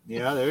Dude.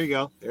 Yeah, there you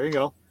go.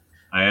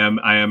 I am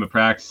a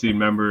practicing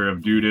member of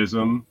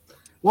Dudism.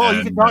 Well,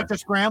 you can talk to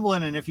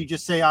Scramblin', and if you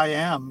just say I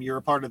am, you're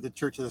a part of the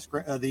Church of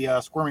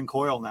the Squirming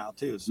Coil now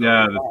too. So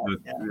yeah. I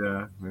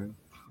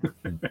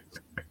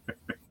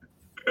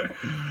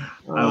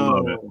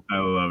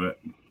love it.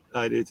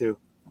 I do too.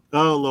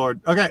 Oh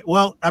Lord. Okay.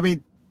 Well, I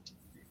mean,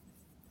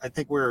 I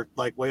think we're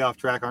like way off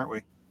track, aren't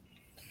we?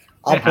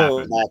 I'll pull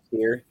it back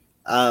here.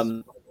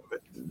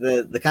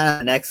 The kind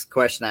of next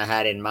question I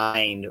had in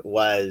mind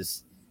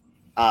was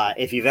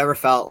if you've ever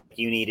felt like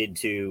you needed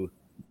to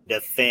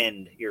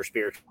defend your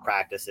spiritual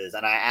practices.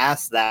 And I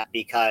asked that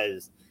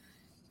because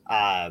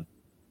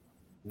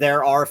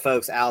there are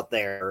folks out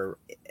there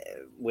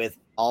with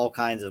all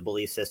kinds of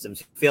belief systems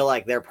who feel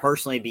like they're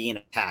personally being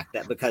attacked,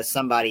 that because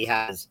somebody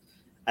has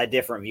a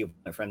different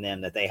viewpoint from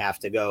them that they have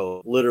to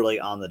go literally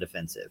on the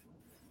defensive.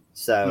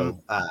 So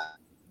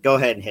go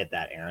ahead and hit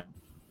that, Erin.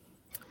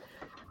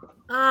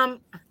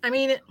 I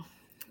mean,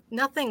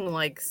 nothing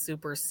like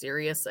super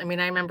serious. I mean,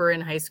 I remember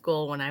in high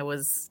school when I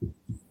was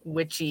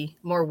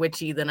more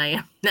witchy than I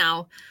am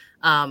now.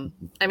 I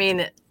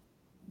mean,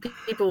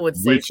 people would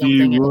say witchy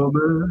something.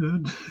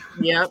 Woman.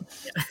 Yep.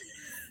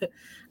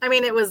 I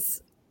mean, it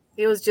was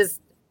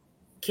just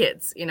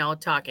kids,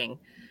 talking,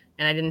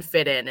 and I didn't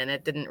fit in, and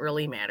it didn't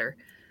really matter.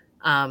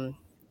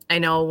 I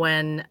know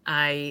when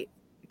I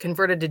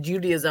converted to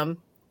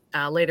Judaism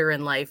later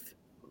in life,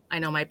 I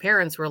know my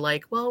parents were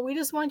like, well, we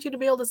just want you to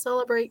be able to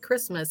celebrate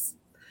Christmas.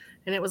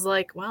 And it was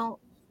like, well,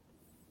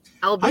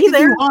 I'll I be can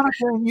there. do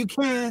Hanukkah and you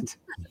can't.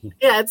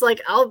 Yeah, it's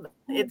like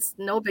it's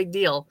no big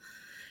deal.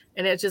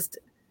 And it just,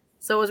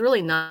 so it was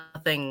really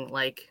nothing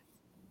like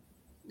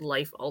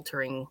life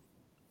altering,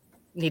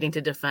 needing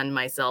to defend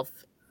myself.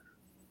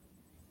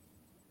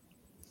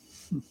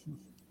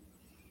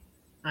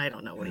 I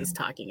don't know what he's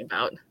talking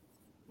about.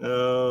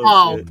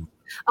 Oh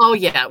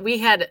yeah, we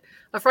had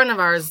a friend of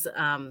ours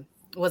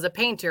was a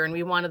painter, and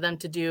we wanted them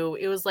to do,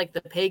 it was like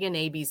the pagan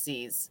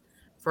ABCs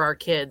for our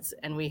kids,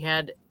 and we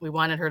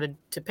wanted her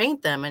to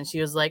paint them, and she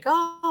was like,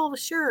 oh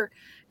sure.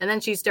 And then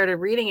she started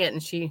reading it,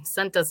 and she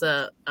sent us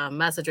a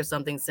message or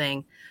something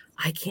saying,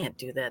 I can't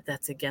do that,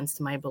 that's against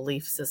my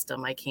belief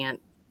system, I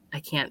can't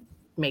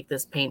make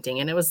this painting.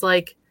 And it was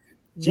like,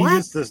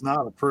 Jesus does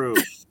not approve.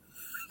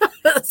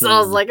 So I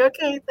was like,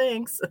 okay,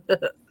 thanks.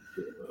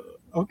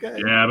 Okay.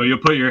 Yeah, but you'll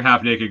put your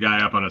half-naked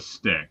guy up on a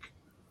stick.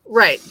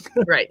 Right.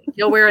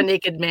 You'll wear a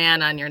naked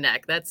man on your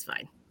neck. That's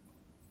fine.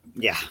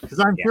 Yeah. Because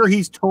I'm sure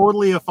he's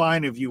totally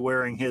fine of you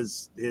wearing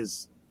his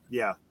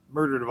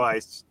murder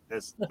device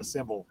as a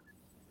symbol.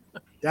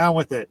 Down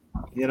with it.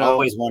 You know.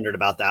 Always wondered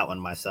about that one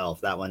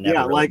myself. That one never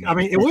really like, I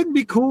mean, it wouldn't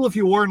be cool if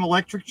you wore an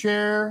electric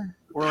chair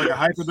or like a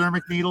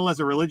hypodermic needle as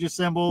a religious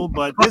symbol,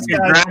 but this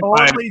guy's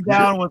totally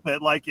down with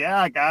it. Like,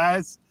 yeah,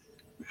 guys.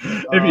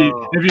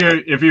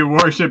 If you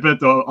worship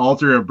at the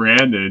altar of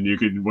Brandon, you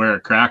could wear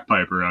a crack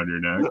pipe around your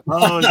neck.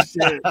 Oh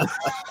shit!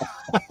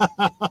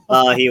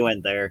 Oh, he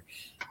went there.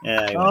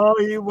 Yeah.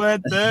 He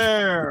went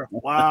there.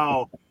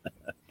 Wow.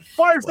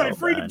 Fireside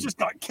Freedom done. just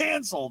got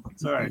canceled.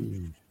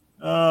 Sorry.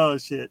 Oh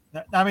shit.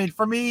 I mean,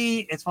 for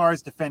me, as far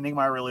as defending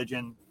my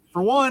religion,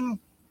 for one,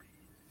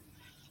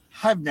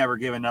 I've never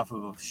given enough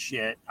of a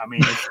shit. I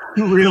mean,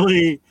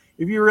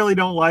 if you really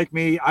don't like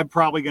me, I'm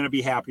probably going to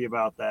be happy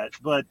about that.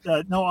 But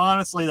no,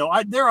 honestly, though,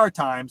 there are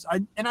times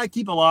I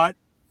keep a lot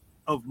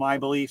of my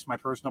beliefs, my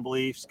personal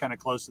beliefs, kind of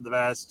close to the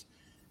vest,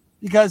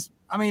 because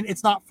I mean,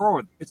 it's not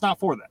for them. It's not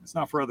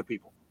for other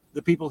people.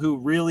 The people who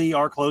really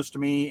are close to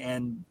me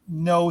and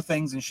know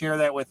things and share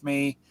that with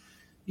me,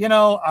 you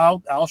know,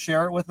 I'll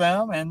share it with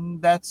them,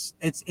 and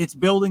it's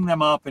building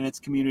them up and it's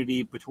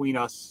community between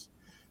us.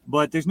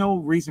 But there's no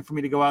reason for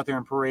me to go out there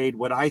and parade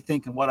what I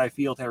think and what I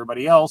feel to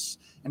everybody else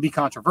and be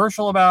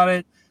controversial about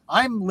it.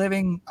 I'm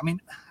living, I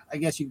mean, I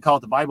guess you could call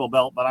it the Bible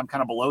Belt, but I'm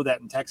kind of below that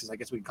in Texas. I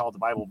guess we could call it the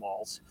Bible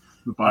Balls.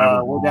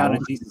 We're down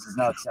in Jesus'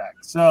 nutsack.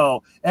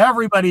 So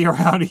everybody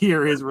around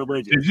here is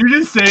religious. Did you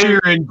just say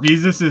you're in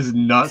Jesus'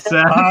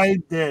 nutsack? I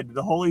did.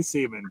 The Holy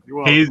Semen.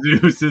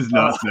 Jesus'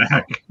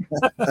 nutsack.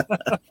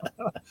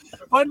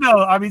 But no,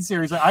 I mean,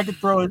 seriously, I could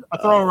throw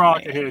a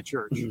rock to hit a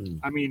church.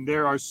 I mean,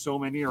 there are so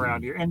many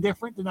around here and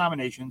different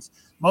denominations,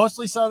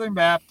 mostly Southern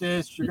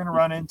Baptist. You're going to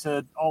run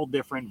into all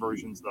different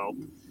versions, though.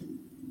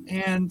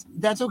 And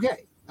that's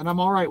okay. And I'm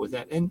all right with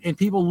that. And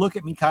people look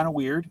at me kind of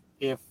weird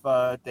if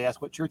they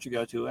ask what church you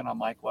go to. And I'm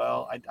like,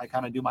 well, I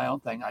kind of do my own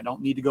thing. I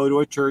don't need to go to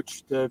a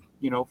church to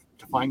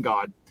find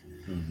God.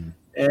 Mm-hmm.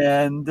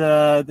 And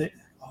I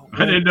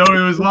didn't know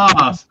he was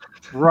lost.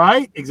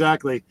 Right?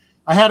 Exactly.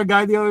 I had a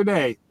guy the other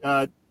day.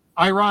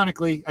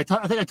 Ironically, I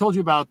think I told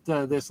you about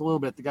this a little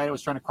bit. The guy that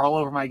was trying to crawl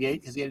over my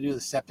gate because he had to do the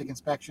septic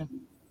inspection.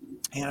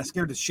 And I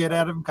scared the shit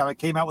out of him. Kind of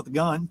came out with a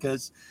gun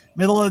because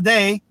middle of the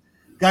day,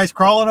 guy's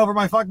crawling over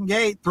my fucking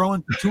gate,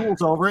 throwing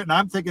tools over it, and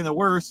I'm thinking the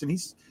worst. And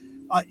he's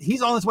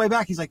on his way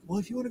back. He's like, well,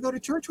 if you want to go to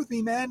church with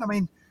me, man, I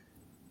mean,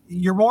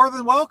 you're more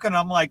than welcome.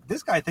 I'm like,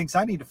 this guy thinks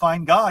I need to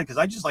find God because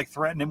I just like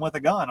threatened him with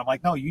a gun. I'm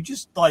like, no, you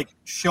just like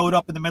showed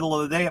up in the middle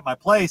of the day at my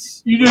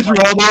place. You just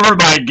rolled over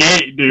my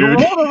gate, dude. You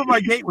rolled over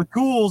my gate with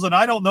tools, and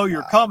I don't know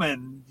you're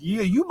coming.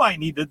 You might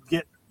need to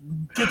get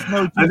to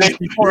know Jesus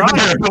before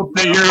I hope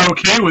that you're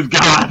okay with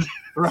God.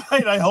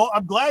 Right.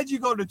 I'm glad you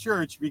go to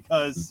church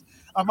because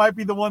I might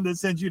be the one that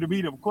sends you to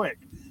meet him quick.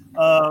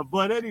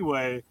 But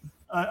anyway,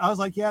 I was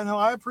like, yeah, no,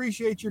 I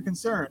appreciate your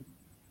concern.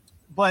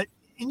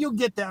 And you'll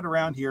get that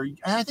around here. And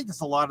I think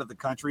that's a lot of the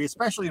country,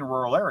 especially in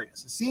rural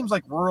areas. It seems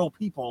like rural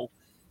people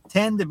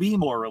tend to be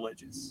more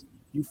religious.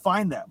 You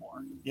find that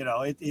more. You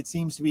know, it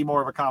seems to be more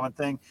of a common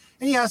thing.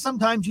 And yeah,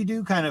 sometimes you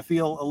do kind of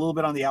feel a little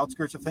bit on the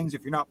outskirts of things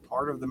if you're not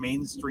part of the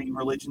mainstream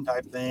religion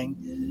type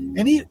thing.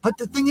 But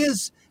the thing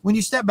is, when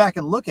you step back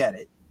and look at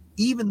it,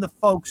 even the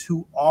folks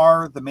who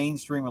are the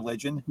mainstream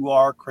religion, who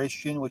are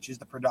Christian, which is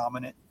the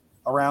predominant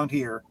around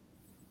here,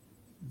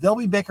 they'll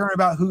be bickering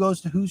about who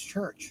goes to whose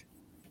church.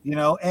 You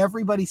know,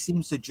 everybody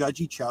seems to judge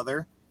each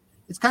other.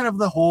 It's kind of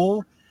the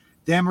whole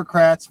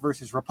Democrats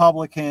versus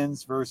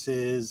Republicans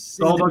versus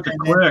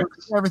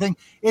everything.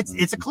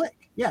 It's a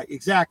clique. Yeah,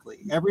 exactly.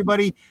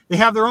 Everybody, they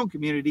have their own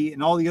community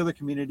and all the other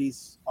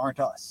communities aren't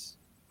us.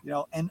 You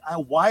know, and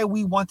why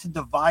we want to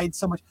divide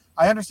so much.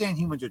 I understand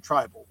humans are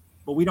tribal,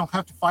 but we don't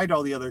have to fight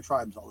all the other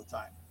tribes all the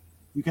time.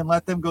 You can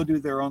let them go do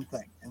their own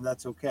thing, and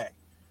that's okay.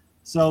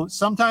 So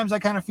sometimes I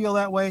kind of feel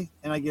that way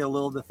and I get a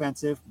little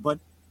defensive, but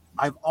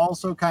I've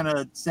also kind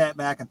of sat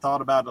back and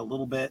thought about it a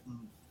little bit, and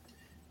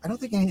I don't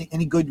think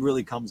any good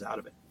really comes out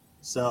of it.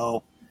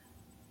 So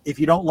if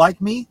you don't like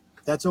me,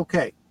 that's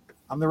okay.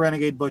 I'm the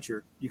Renegade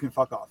Butcher. You can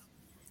fuck off.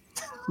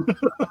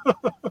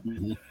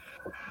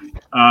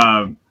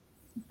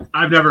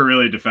 I've never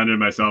really defended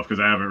myself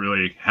because I haven't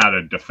really had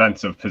a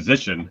defensive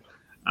position.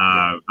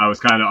 I was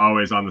kind of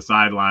always on the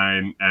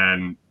sideline,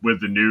 and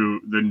with the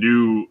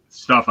new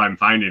stuff I'm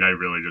finding, I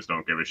really just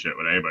don't give a shit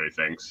what anybody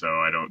thinks, so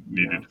I don't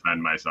need to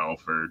defend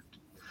myself.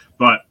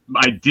 But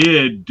I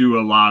did do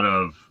a lot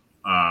of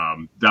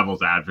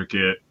devil's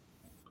advocate,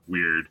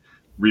 weird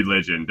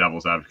religion,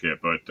 devil's advocate,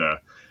 but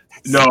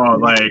no,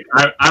 like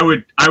I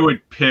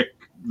would pick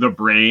the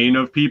brain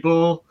of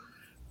people.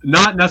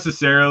 Not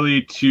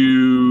necessarily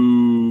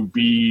to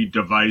be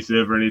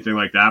divisive or anything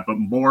like that, but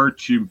more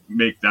to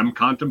make them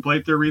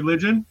contemplate their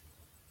religion.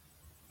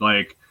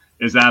 Like,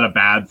 is that a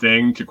bad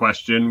thing to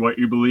question what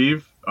you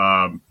believe,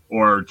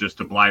 or just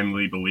to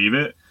blindly believe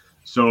it?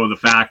 So the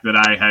fact that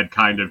I had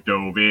kind of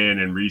dove in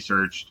and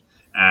researched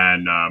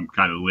and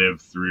kind of lived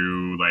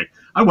through, like,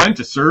 I went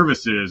to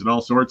services and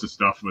all sorts of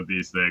stuff with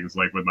these things,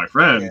 like with my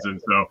friends.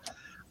 And so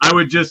I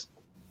would just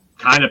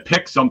kind of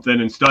pick something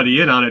and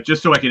study in on it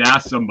just so I could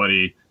ask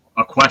somebody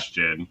a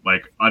question,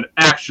 like an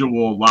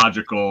actual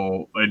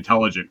logical,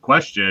 intelligent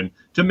question,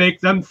 to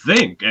make them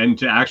think and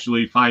to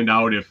actually find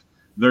out if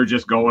they're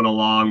just going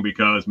along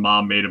because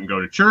mom made them go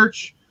to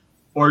church,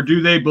 or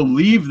do they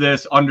believe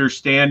this,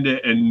 understand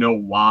it, and know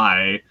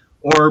why?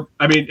 Or,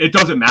 I mean, it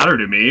doesn't matter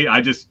to me.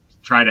 I just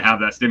try to have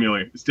that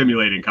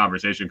stimulating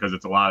conversation because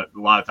it's a lot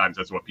of times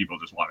that's what people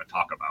just want to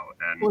talk about.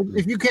 And well,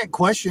 if you can't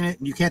question it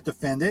and you can't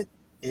defend it,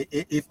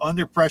 if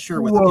under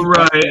pressure with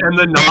and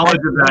the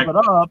knowledge of that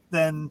up,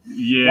 then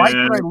why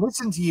should I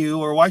listen to you,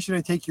 or why should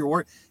I take your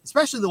word?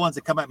 Especially the ones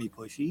that come at me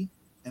pushy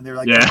and they're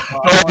like,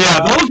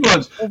 those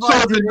ones. So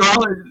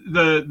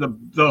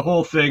the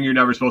whole thing, you're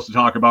never supposed to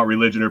talk about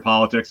religion or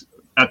politics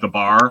at the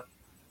bar.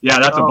 Yeah,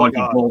 that's a bunch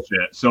of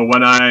bullshit. So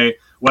when I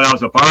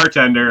was a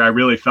bartender, I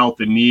really felt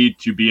the need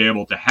to be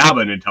able to have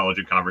an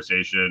intelligent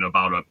conversation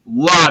about a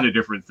lot of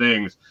different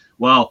things.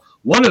 Well,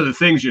 one of the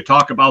things you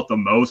talk about the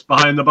most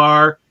behind the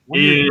bar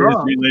is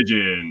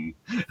religion.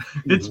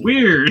 It's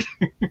weird.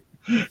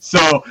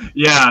 So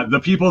yeah,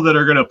 the people that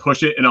are going to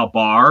push it in a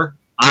bar,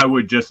 I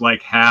would just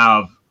like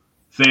have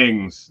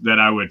things that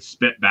I would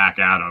spit back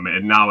at them.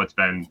 And now it's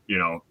been,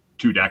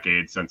 2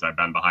 decades since I've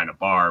been behind a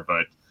bar,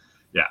 but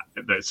yeah,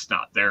 it's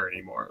not there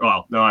anymore.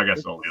 Well, no, I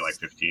guess only like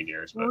 15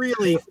 years. But.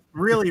 Really,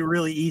 really,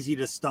 really easy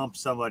to stump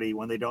somebody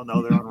when they don't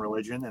know their own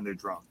religion and they're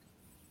drunk.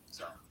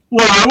 So.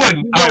 Well,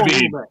 I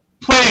mean,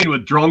 playing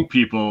with drunk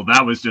people,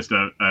 that was just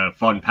a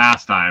fun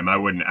pastime. I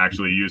wouldn't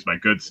actually use my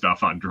good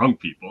stuff on drunk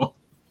people.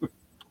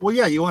 Well,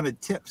 yeah, you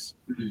wanted tips.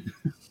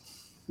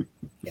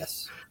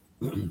 Yes.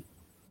 All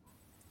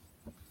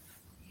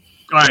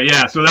right,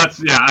 yeah, so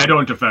I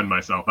don't defend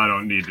myself. I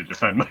don't need to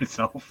defend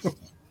myself.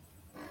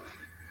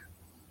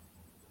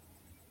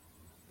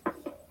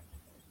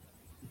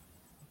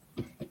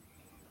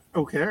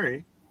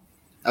 Okay.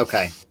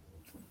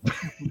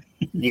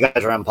 You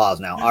guys are on pause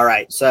now. All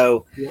right.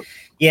 So,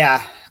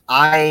 yeah,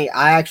 I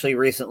actually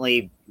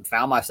recently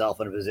found myself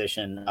in a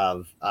position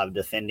of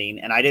defending,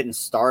 and I didn't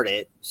start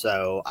it,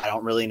 so I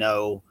don't really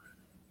know.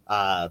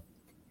 I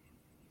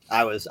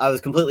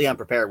was completely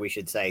unprepared, we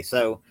should say.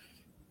 So,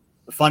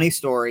 funny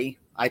story.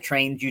 I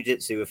train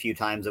jiu-jitsu a few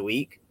times a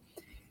week,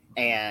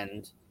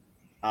 and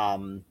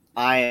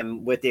I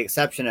am, with the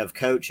exception of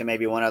coach and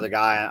maybe one other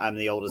guy, I'm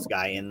the oldest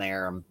guy in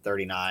there. I'm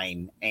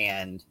 39,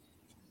 and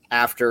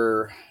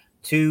after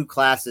 2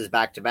 classes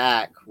back to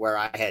back where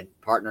I had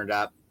partnered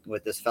up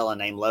with this fella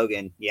named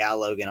Logan. Yeah,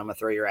 Logan, I'm gonna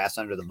throw your ass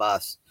under the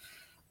bus.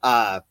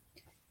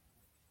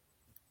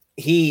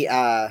 He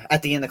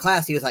at the end of the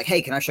class, he was like,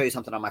 "Hey, can I show you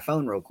something on my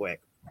phone real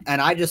quick?"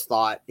 And I just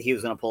thought he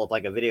was gonna pull up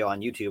like a video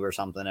on YouTube or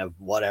something of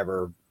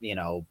whatever,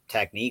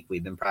 technique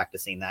we've been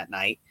practicing that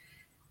night.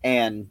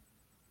 And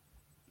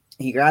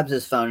he grabs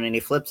his phone and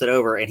he flips it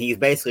over, and he's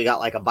basically got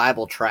like a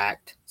Bible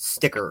tract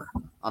sticker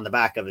on the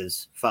back of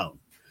his phone.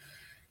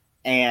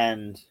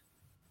 And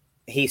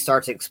he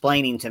starts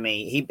explaining to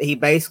me, he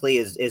basically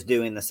is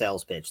doing the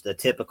sales pitch, the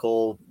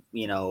typical,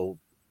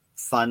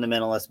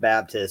 fundamentalist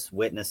Baptist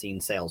witnessing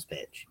sales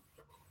pitch.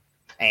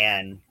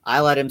 And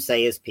I let him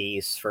say his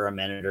piece for a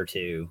minute or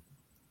two.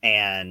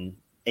 And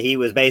he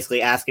was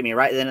basically asking me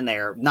right then and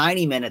there,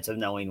 90 minutes of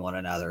knowing one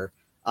another,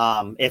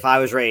 if I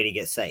was ready to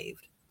get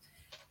saved.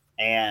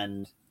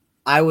 And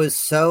I was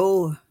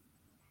so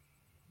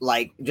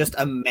just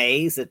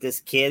amazed that this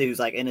kid who's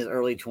like in his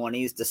early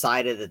 20s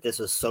decided that this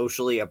was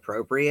socially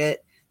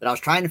appropriate, that I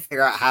was trying to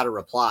figure out how to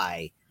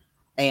reply.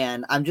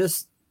 And I'm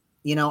just,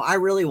 I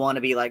really want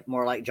to be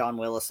more like John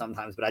Willis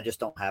sometimes, but I just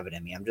don't have it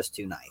in me. I'm just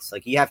too nice.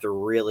 You have to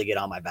really get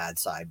on my bad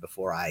side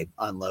before I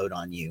unload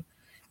on you.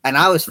 And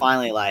I was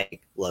finally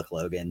like, look,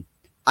 Logan,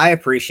 I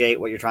appreciate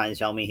what you're trying to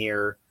tell me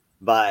here,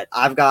 but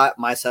I've got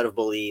my set of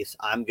beliefs.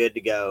 I'm good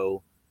to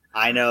go.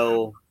 I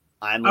know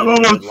I'm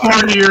almost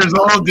 40 years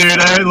old, dude.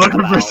 I'm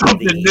looking for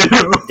something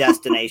new.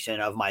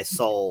 Destination of my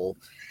soul.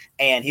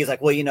 And he's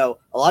like, well,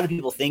 a lot of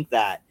people think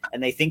that,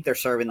 and they think they're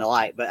serving the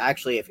light. But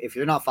actually, if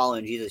you're not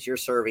following Jesus, you're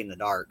serving the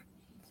dark.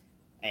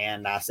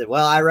 And I said,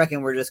 well, I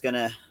reckon we're just going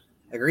to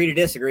agree to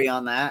disagree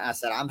on that. I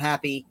said, I'm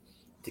happy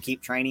to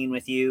keep training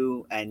with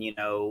you and,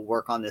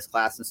 work on this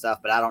class and stuff,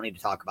 but I don't need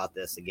to talk about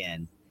this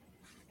again.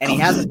 And he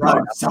hasn't brought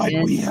it up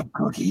again. We have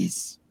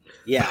cookies.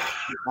 Yeah.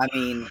 I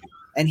mean,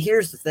 and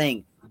here's the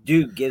thing.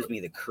 Dude gives me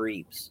the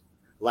creeps.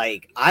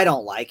 Like, I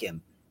don't like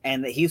him.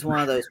 And he's one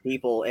of those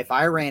people, if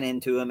I ran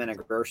into him in a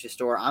grocery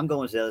store, I'm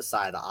going to the other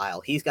side of the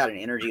aisle. He's got an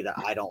energy that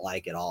I don't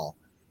like at all.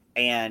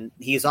 And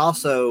he's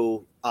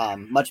also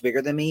much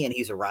bigger than me, and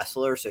he's a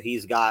wrestler, so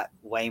he's got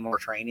way more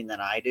training than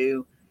I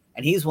do.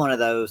 And he's one of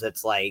those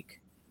that's like,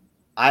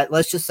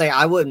 let's just say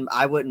I wouldn't,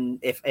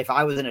 if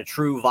I was in a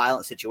true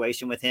violent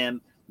situation with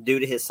him, due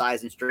to his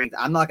size and strength,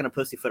 I'm not going to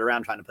pussyfoot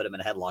around trying to put him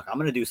in a headlock. I'm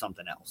going to do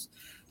something else.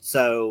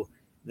 So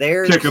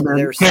there's kick him in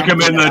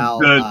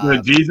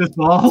the Jesus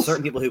balls.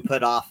 Certain people who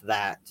put off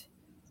that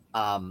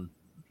I'm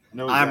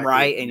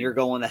right and you're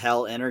going to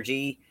hell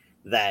energy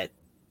that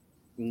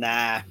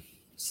nah.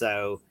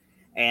 So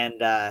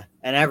and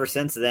ever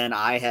since then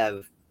I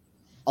have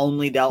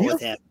only dealt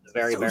with him the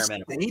very bare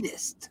minimum.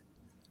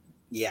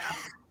 Yeah.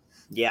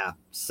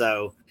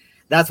 So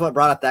that's what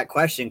brought up that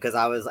question, because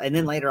and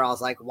then later I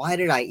was like, why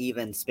did I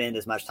even spend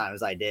as much time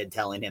as I did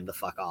telling him to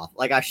fuck off?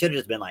 Like, I should have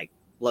just been like,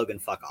 Logan,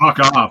 fuck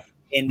off.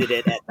 Ended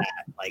it at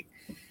that. Like,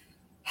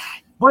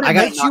 but it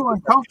makes you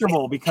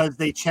uncomfortable because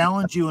they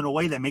challenge you in a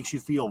way that makes you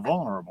feel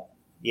vulnerable.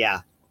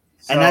 Yeah.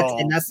 So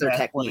and that's their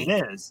technique.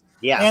 What it is.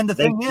 Yeah. And the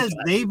thing is,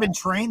 they've been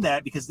trained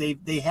that because they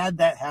had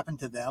that happen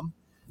to them.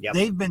 Yep.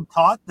 They've been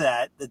taught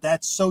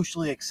that's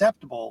socially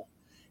acceptable.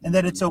 And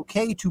that it's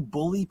okay to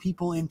bully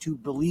people into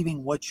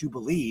believing what you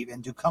believe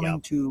and to coming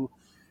to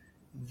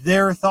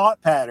their thought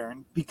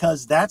pattern,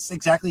 because that's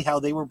exactly how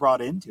they were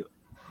brought into it.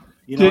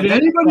 Did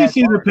anybody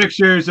see the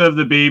pictures of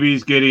the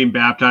babies getting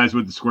baptized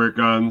with the squirt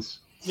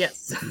guns?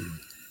 Yes.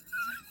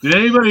 Did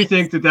anybody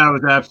think that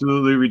was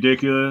absolutely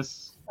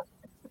ridiculous?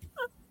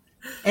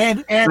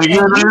 And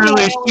you're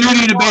literally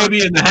shooting a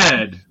baby in the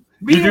head.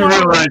 You do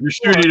realize you're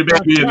shooting a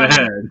baby in the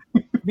head.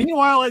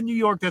 Meanwhile, in New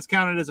York, that's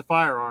counted as a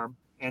firearm.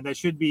 And that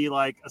should be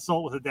like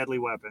assault with a deadly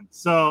weapon.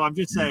 So I'm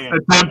just saying.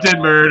 Attempted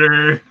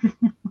murder.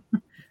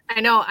 I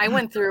know. I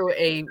went through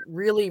a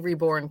really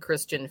reborn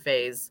Christian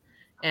phase,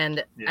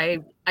 and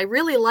I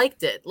really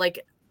liked it.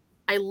 Like,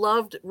 I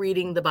loved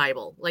reading the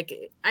Bible. Like,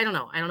 I don't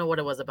know what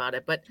it was about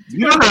it, but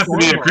you don't have to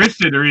be a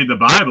Christian to read the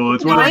Bible.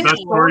 It's one of the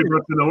best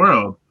storybooks in the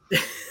world.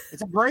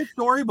 It's a great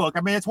storybook.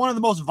 I mean, it's one of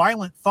the most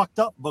violent, fucked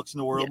up books in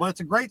the world, but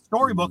it's a great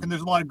storybook, and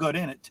there's a lot of good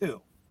in it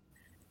too.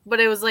 But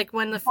it was like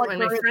when my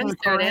friends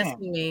started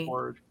asking me,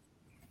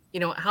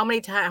 how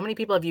many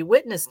people have you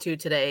witnessed to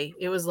today?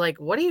 It was like,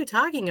 what are you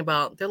talking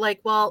about? They're like,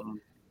 well,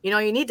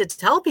 you need to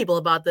tell people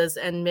about this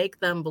and make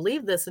them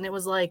believe this. And it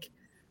was like,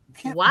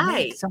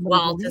 why?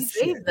 Well, to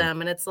save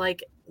them. And it's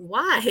like,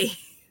 why?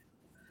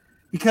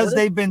 Because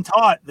they've been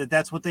taught that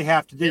that's what they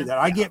have to do. Yeah. That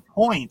I get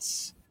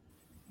points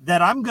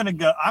that I'm going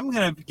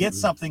to get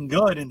something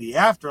good in the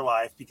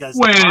afterlife because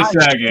wait a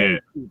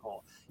second.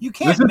 People. You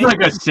can't. This is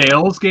like a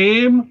sales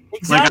game.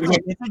 Exactly.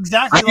 It's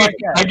exactly like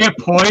that. I get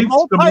points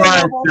the more I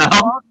sell.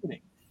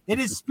 Marketing. It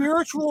is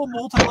spiritual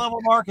multi-level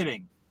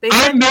marketing.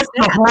 I missed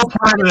the whole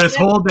point of this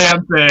whole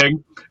damn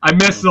thing. I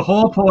missed the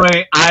whole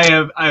point.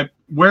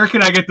 Where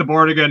can I get the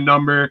Born Again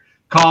number?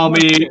 Call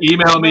me,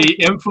 email me,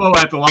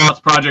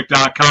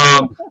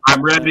 info@thelostproject.com.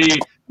 I'm ready.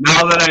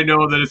 Now that I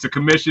know that it's a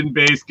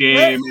commission-based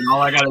game and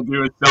all I got to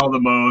do is sell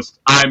the most,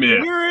 I'm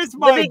in. Here is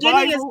my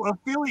Bible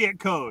affiliate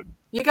code.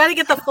 You got to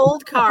get the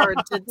fold card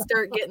to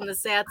start getting the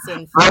sats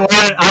in.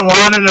 I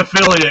want an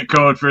affiliate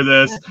code for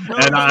this,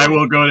 and I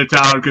will go to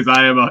town because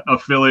I am an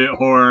affiliate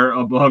whore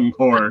among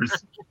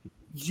whores.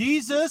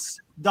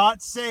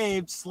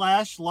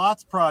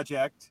 Jesus.saved/Lots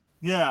Project.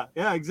 Yeah,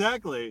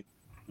 exactly.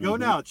 Go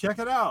now. Check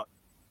it out.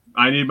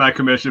 I need my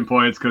commission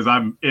points because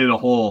I'm in a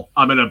hole.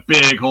 I'm in a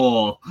big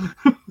hole.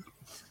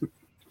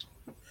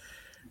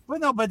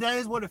 But that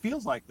is what it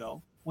feels like,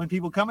 though. When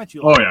people come at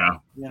you,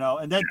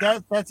 and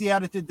that's the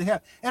attitude they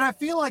have. And I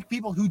feel like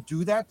people who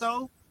do that,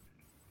 though,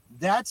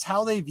 that's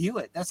how they view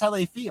it. That's how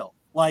they feel.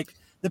 Like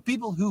the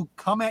people who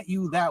come at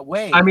you that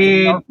way, I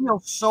mean, feel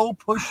so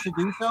pushed to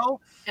do so,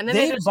 and then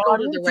they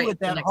bought into it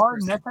that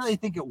hard, and that's how they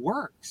think it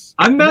works.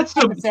 I'm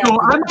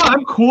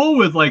cool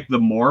with like the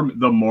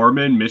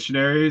Mormon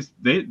missionaries.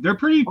 They're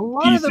pretty. A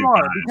lot of them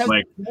are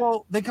because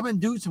they come and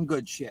do some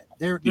good shit.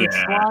 They're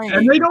trying,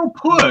 and they don't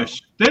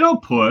push. They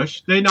don't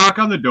push. They knock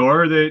on the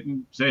door. They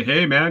say,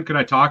 "Hey, man, can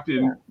I talk to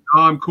you?"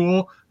 Oh, I'm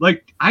cool.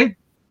 Like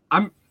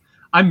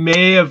I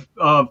may have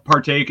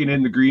partaken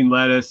in the green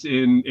lettuce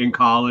in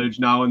college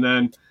now and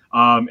then,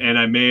 and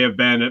I may have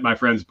been at my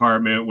friend's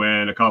apartment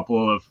when a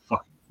couple of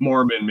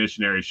Mormon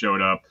missionaries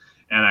showed up,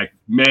 and I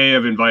may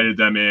have invited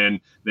them in.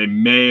 They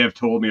may have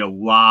told me a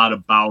lot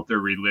about their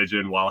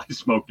religion while I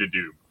smoked a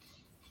doob,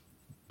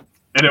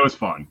 and it was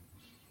fun.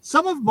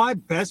 Some of my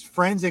best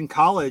friends in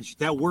college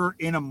that were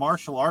in a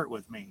martial art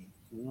with me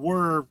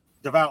were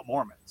devout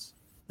Mormons.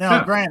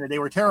 Now, granted, they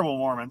were terrible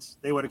Mormons.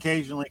 They would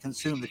occasionally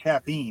consume the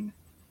caffeine.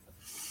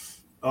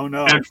 Oh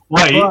no!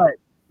 But,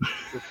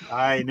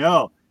 I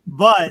know,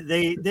 but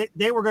they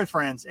were good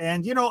friends,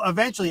 and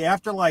eventually,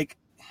 after like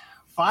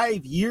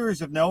 5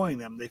 years of knowing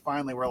them, they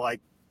finally were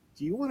like,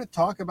 do you want to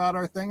talk about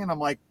our thing? And I'm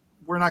like,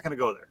 we're not going to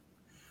go there.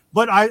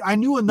 But I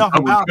knew enough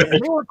about it.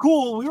 And they were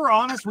cool. We were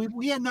honest.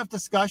 We had enough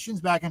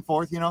discussions back and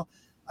forth, and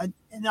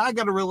I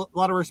got a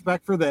lot of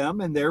respect for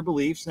them and their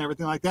beliefs and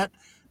everything like that.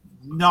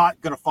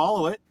 Not going to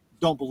follow it.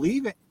 Don't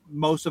believe it,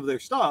 most of their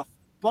stuff.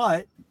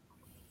 But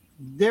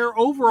they're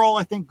overall,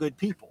 I think, good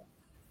people.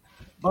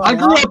 But I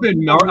grew up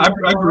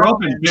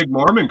in big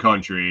Mormon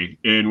country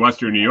in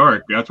Western New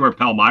York. That's where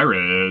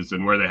Palmyra is,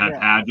 and where they had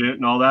pageant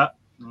and all that.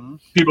 Mm-hmm.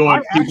 People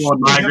would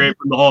migrate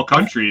from the whole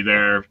country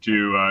there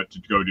to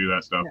go do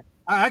that stuff. Yeah.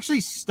 I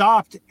actually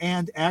stopped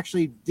and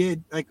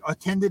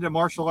attended a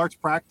martial arts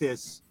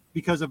practice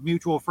because of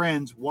mutual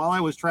friends while I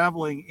was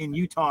traveling in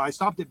Utah. I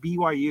stopped at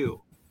BYU.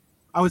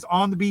 I was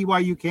on the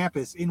BYU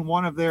campus in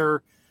one of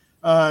their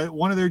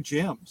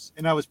gyms,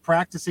 and I was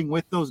practicing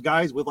with those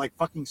guys with like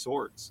fucking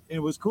swords. And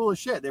it was cool as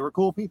shit. They were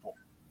cool people.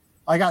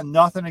 I got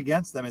nothing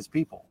against them as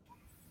people.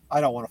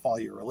 I don't want to follow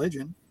your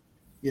religion,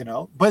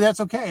 but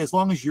that's okay as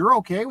long as you're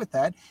okay with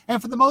that.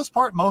 And for the most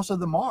part, most of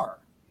them are.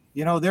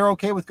 They're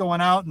okay with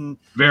going out and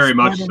very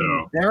much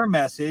so their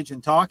message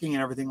and talking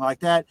and everything like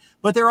that.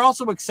 But they're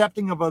also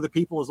accepting of other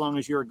people as long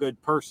as you're a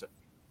good person.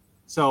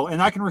 So,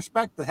 and I can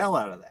respect the hell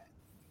out of that.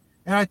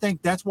 And I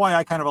think that's why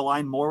I kind of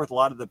align more with a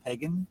lot of the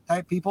pagan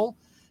type people,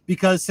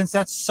 because since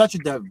that's such a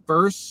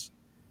diverse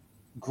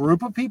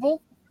group of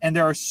people and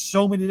there are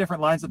so many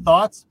different lines of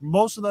thoughts,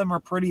 most of them are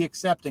pretty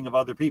accepting of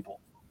other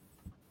people.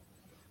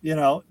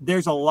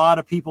 There's a lot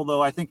of people,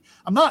 though, I think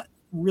I'm not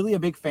really a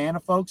big fan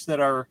of folks that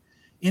are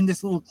in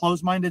this little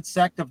closed-minded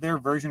sect of their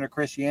version of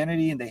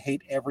Christianity, and they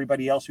hate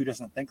everybody else who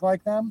doesn't think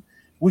like them,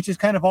 which is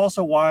kind of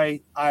also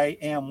why I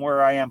am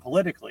where I am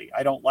politically.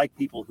 I don't like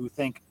people who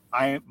think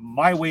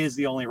my way is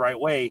the only right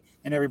way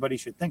and everybody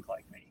should think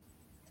like me.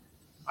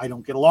 I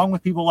don't get along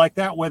with people like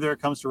that, whether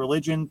it comes to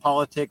religion,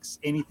 politics,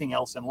 anything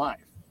else in life.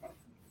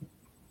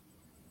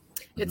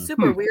 It's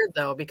super weird,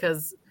 though,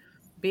 because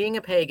being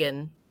a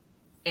pagan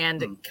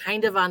and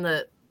kind of on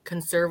the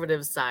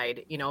conservative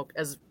side,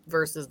 as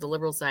versus the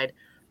liberal side,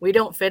 we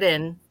don't fit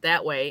in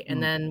that way.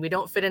 And then we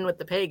don't fit in with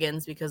the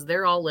pagans because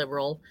they're all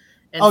liberal.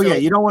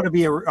 And you don't want to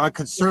be a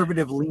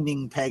conservative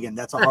leaning pagan.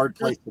 That's a hard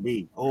place to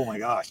be. Oh my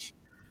gosh.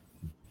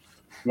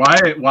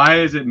 Why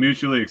is it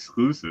mutually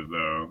exclusive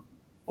though?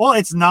 Well,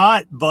 it's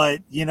not,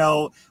 but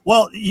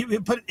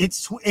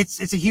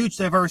it's a huge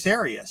diverse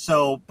area.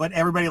 So, but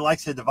everybody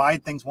likes to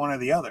divide things one or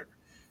the other.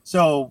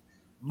 So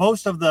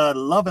most of the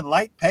love and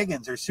light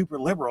pagans are super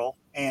liberal.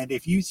 And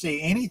if you say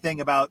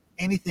anything about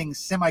anything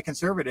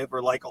semi-conservative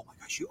or like, oh my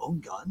gosh, you own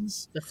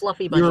guns? The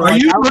fluffy bunch. Are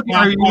you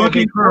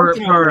looking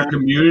for a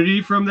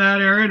community from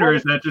that, Erin, or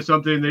is that just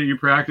something that you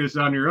practice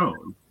on your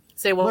own?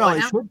 Say what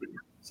it should be.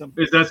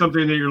 Is that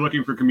something that you're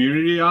looking for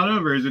community out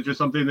of, or is it just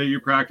something that you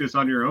practice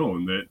on your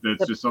own?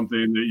 That's just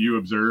something that you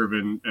observe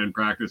and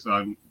practice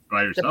on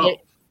by yourself?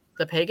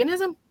 The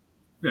paganism?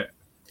 Yeah.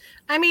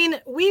 I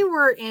mean, we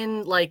were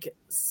in like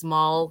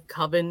small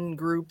coven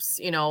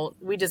groups,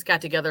 we just got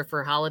together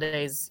for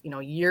holidays,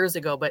 years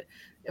ago, but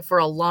for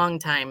a long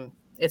time,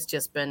 it's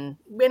just been,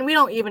 and we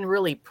don't even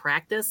really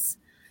practice.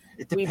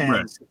 It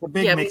depends.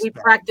 We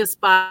practice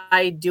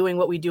by doing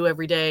what we do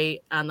every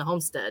day on the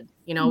homestead,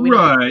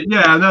 Right.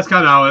 Yeah. And that's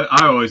kind of how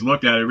I always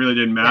looked at it. It really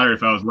didn't matter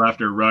if I was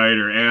left or right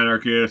or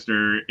anarchist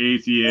or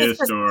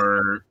atheist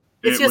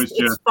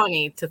it's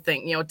funny to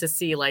think, to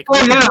see like.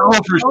 Oh yeah,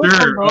 for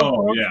sure.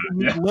 Oh yeah.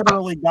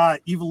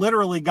 You've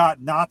literally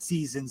got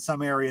Nazis in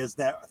some areas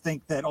that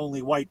think that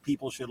only white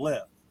people should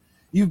live.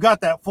 You've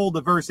got that full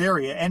diverse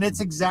area, and it's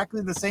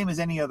exactly the same as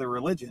any other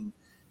religion.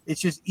 It's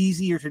just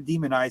easier to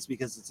demonize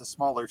because it's a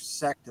smaller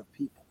sect of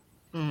people.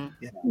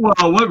 Mm-hmm.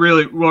 Well, what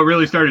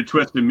really started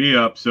twisting me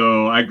up.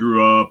 So I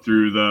grew up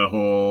through the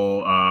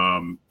whole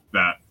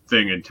that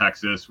thing in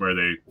Texas where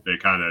they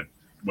kind of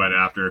went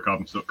after a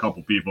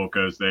couple people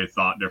because they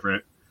thought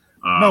different.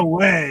 No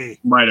way.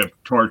 Might have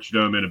torched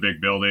them in a big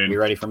building. You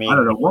ready for me? I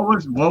don't know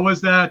what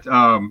was that.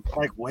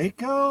 Like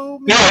Waco?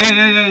 Maybe?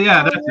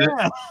 Yeah. That's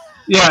it.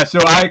 Yeah. So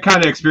I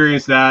kind of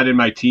experienced that in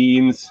my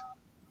teens,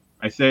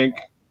 I think,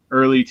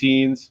 early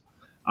teens,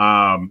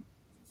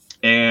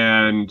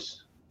 and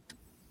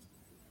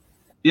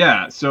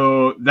yeah.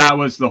 So that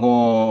was the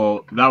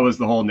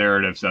whole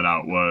narrative set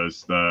out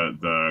was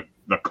the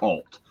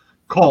cult.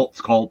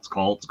 Cults.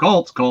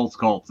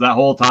 That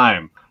whole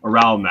time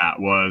around that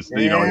was,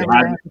 you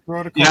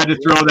had to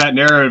throw that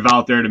narrative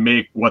out there to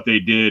make what they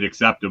did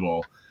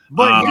acceptable.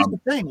 But here's the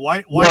thing: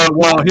 why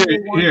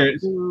here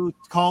to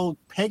call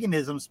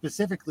paganism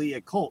specifically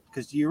a cult?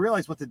 Because do you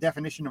realize what the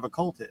definition of a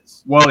cult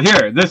is? Well,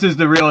 this is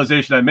the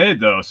realization I made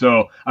though.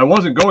 So I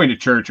wasn't going to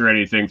church or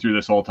anything through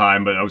this whole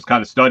time, but I was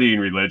kind of studying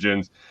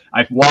religions.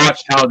 I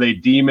watched how they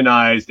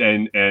demonized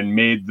and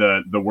made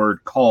the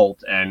word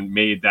cult and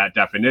made that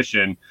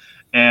definition.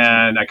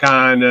 And I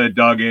kind of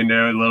dug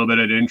into it a little bit.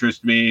 It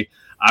interested me.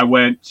 I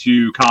went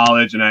to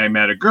college and I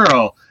met a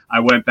girl. I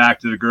went back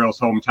to the girl's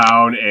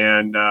hometown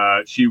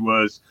and she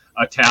was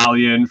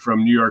Italian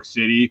from New York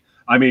City.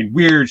 I mean,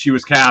 weird. She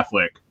was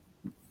Catholic.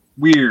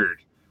 Weird.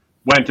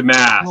 went to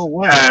mass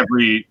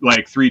every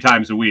like 3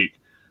 times a week.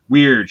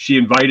 Weird. She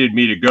invited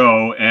me to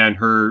go, and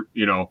her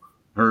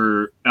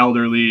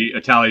elderly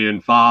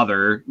Italian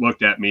father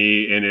looked at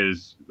me in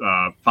his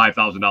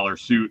 $5,000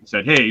 suit and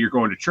said, "Hey, you're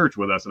going to church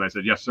with us?" And I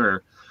said, "Yes,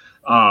 sir."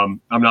 I'm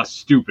not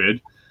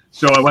stupid.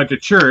 So I went to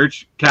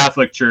church,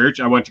 Catholic church.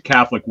 I went to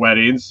Catholic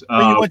weddings.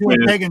 You went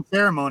to a pagan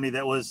ceremony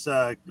that was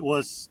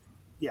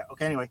yeah.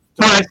 Okay. Anyway,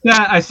 so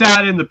I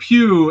sat in the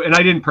pew and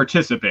I didn't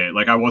participate.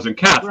 Like I wasn't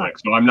Catholic, right.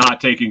 So I'm not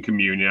taking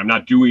communion. I'm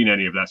not doing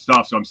any of that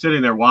stuff. So I'm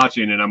sitting there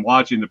watching, and I'm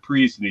watching the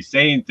priest, and he's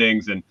saying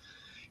things, and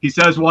he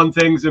says one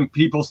thing, and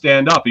people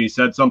stand up, and he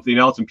said something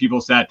else, and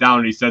people sat down,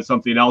 and he said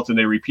something else, and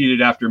they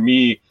repeated after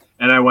me,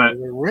 and I went,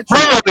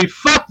 "Holy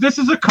fuck! This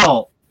is a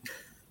cult."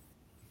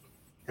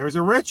 There's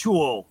a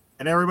ritual,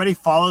 and everybody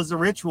follows the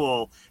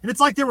ritual, and it's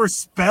like there were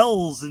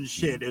spells and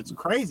shit. It's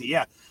crazy,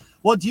 yeah.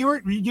 Well, do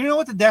you know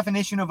what the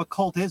definition of a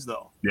cult is,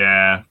 though?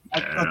 Yeah.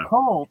 A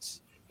cult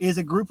is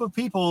a group of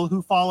people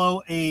who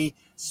follow a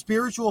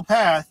spiritual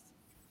path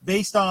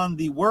based on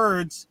the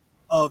words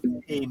of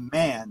a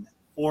man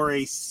or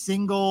a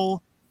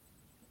single,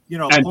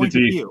 entity. Point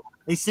of view,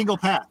 a single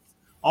path.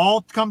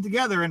 All come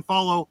together and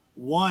follow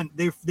one.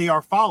 They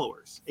are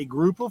followers, a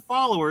group of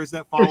followers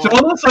that follow. It's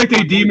almost like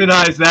they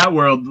demonize that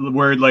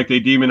word like they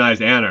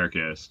demonize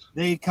anarchist.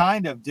 They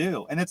kind of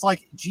do. And it's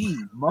like,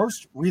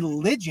 most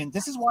religion,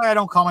 this is why I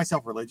don't call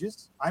myself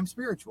religious. I'm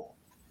spiritual.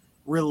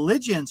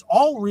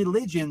 All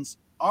religions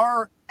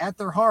are at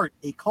their heart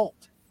a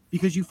cult,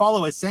 because you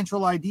follow a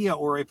central idea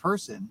or a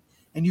person,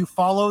 and you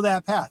follow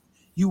that path.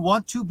 You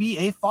want to be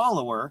a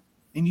follower,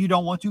 and you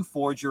don't want to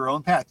forge your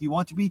own path. You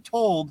want to be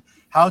told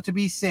how to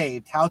be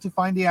saved, how to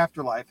find the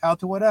afterlife, how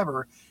to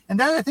whatever. And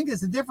that, I think, is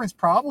the difference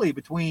probably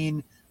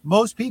between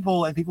most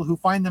people and people who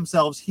find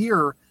themselves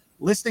here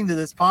listening to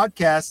this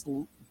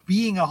podcast,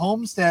 being a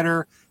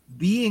homesteader,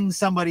 being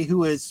somebody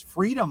who is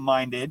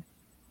freedom-minded.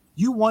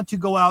 You want to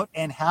go out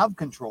and have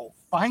control,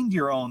 find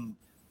your own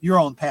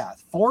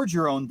path, forge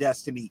your own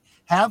destiny,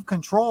 have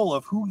control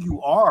of who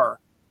you are,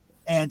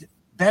 and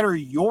better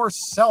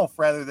yourself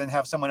rather than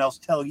have someone else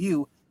tell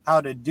you how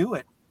to do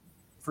it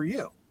for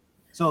you.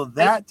 So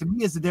that, to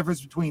me, is the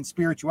difference between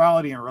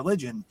spirituality and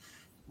religion.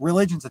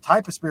 Religion's a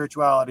type of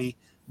spirituality,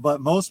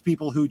 but most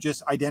people who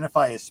just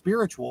identify as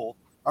spiritual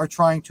are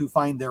trying to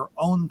find their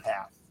own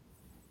path.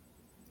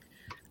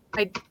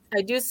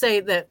 I do say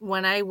that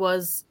when I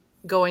was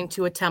going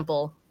to a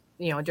temple,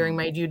 during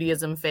my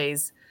Judaism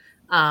phase,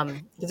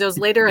 because it was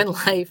later in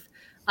life,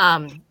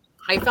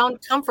 I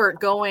found comfort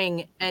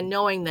going and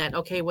knowing that,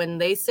 okay, when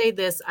they say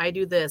this, I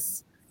do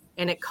this,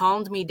 and it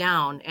calmed me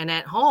down. And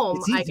at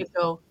home, I could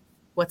go,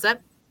 what's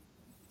that?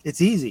 It's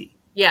easy.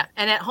 Yeah.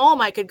 And at home,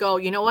 I could go,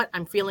 you know what?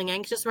 I'm feeling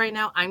anxious right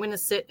now. I'm going to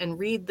sit and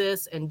read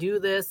this and do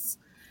this.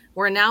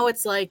 Where now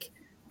it's like,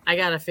 I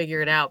got to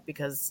figure it out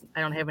because I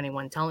don't have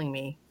anyone telling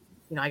me,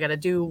 I got to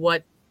do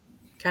what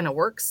kind of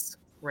works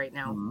right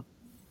now.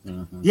 Mm-hmm.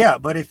 Mm-hmm. Yeah.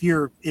 But if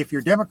you're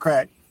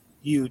Democrat,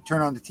 you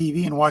turn on the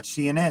TV and watch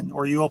CNN,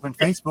 or you open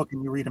Facebook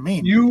and you read a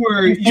meme. You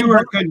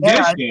were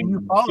conditioned.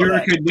 You were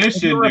conditioned.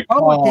 If you're a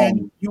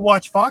Republican, you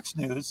watch Fox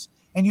News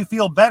and you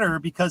feel better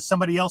because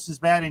somebody else is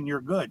bad and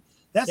you're good.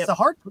 That's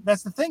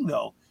That's the thing,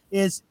 though,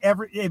 is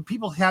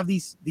people have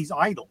these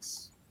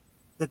idols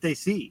that they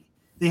see.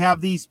 They have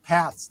these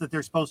paths that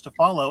they're supposed to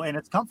follow, and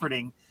it's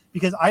comforting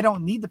because I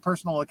don't need the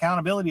personal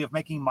accountability of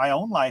making my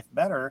own life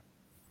better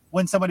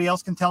when somebody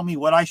else can tell me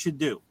what I should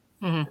do.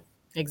 Mm-hmm.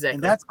 Exactly.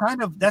 And that's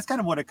kind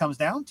of what it comes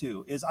down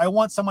to, is I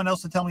want someone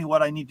else to tell me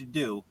what I need to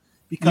do,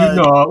 because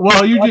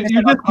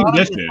you're just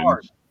conditioned.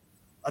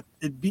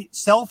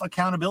 Self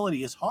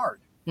accountability is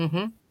hard.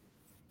 Mm-hmm.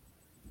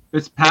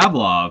 It's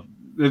Pavlov.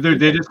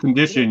 They just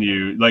condition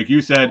you. Like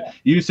you said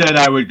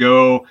I would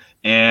go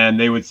and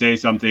they would say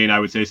something, I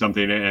would say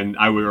something, and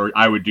I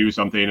would do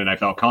something, and I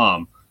felt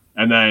calm.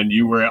 And then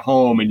you were at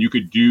home and you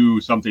could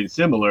do something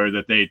similar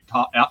that they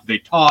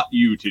taught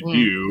you to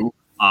do,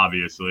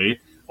 obviously,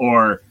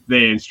 or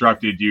they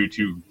instructed you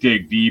to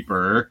dig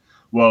deeper.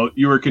 Well,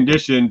 you were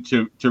conditioned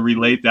to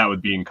relate that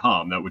with being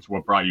calm. That was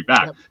what brought you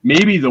back. Yep.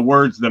 Maybe the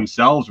words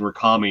themselves were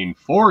calming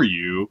for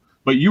you,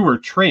 but you were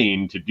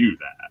trained to do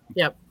that.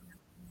 Yep.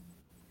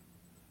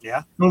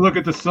 Yeah. Go look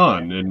at the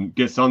sun and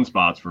get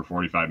sunspots for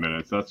 45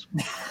 minutes. That's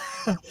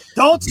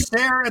Don't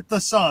stare at the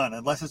sun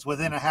unless it's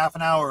within a half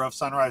an hour of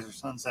sunrise or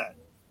sunset.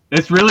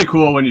 It's really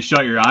cool when you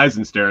shut your eyes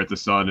and stare at the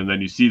sun, and then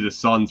you see the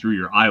sun through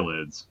your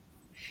eyelids.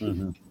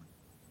 Mm-hmm.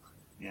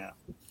 Yeah.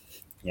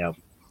 Yep.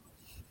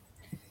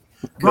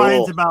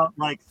 Brian's about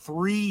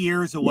 3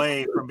 years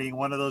away from being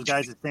one of those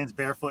guys that stands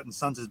barefoot and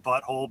suns his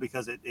butthole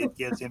because it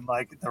gives him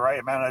the right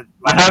amount of.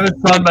 I haven't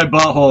sunned my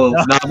butthole.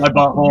 No. Not my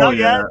butthole Not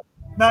yet.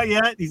 Not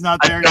yet. He's not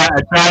there yet.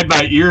 I tried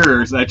my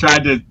ears. I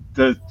tried to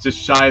just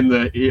shine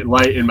the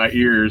light in my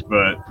ears,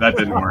 but that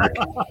didn't work.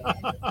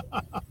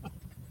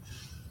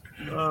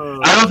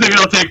 I don't think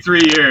it'll take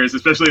 3 years,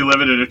 especially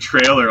living in a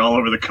trailer all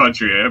over the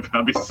country.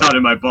 I'll be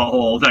sunning my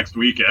butthole next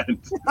weekend.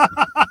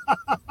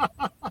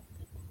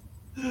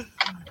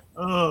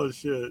 Oh,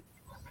 shit.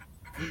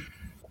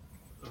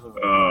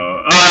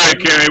 All right.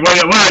 right, Kerry.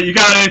 What, you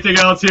got anything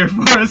else here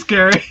for us,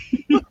 Kerry?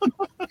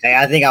 Hey,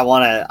 I think I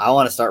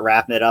want to start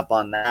wrapping it up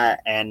on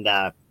that. And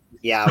what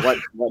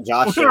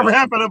Josh We're said.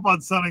 wrapping up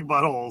on sunning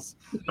buttholes.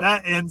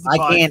 That ends. The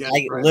I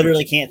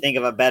literally can't think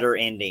of a better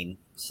ending.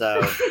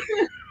 So,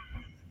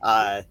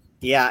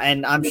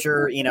 and I'm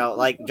sure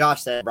like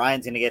Josh said,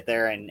 Brian's going to get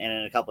there, and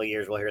in a couple of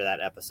years we'll hear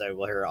that episode.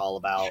 We'll hear all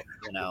about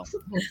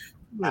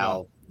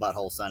how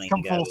butthole sunning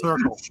come goes. full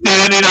circle.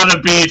 Standing on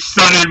a beach,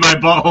 sunning my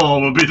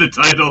butthole will be the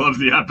title of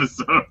the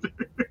episode.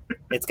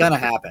 It's gonna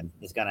happen.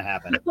 It's gonna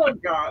happen. Oh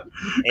God!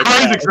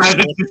 Corey's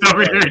excited. He's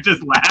over here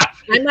just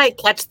laugh. I might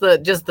catch the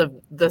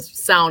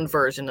sound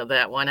version of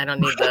that one. I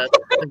don't need the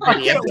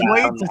video.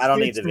 I don't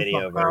need the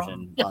video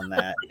version on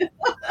that.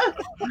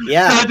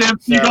 Yeah.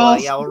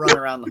 We'll run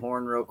around the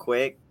horn real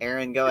quick.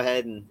 Erin, go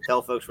ahead and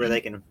tell folks where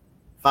they can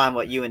find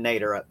what you and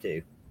Nate are up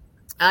to.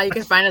 You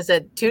can find us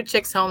at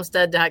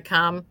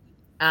twochickshomestead.com.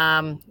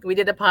 We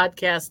did a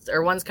podcast,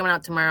 or one's coming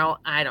out tomorrow.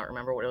 I don't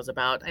remember what it was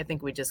about. I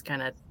think we just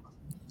kind of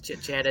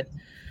chit-chatted.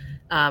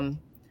 But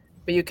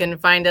you can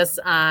find us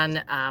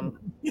on,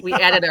 we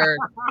added our,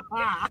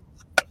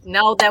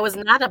 no, that was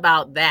not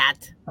about that.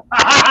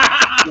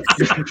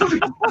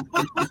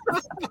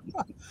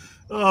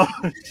 Sorry,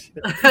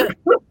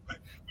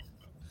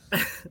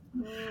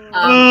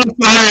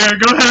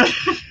 go ahead.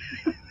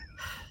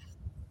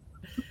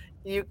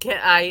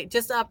 I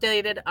just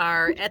updated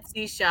our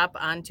Etsy shop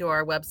onto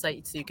our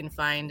website, so you can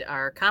find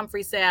our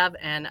comfrey salve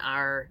and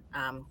our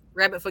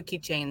rabbit foot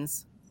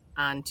keychains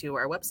onto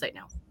our website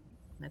now.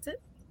 That's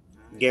it.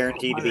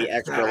 Guaranteed to be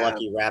extra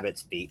lucky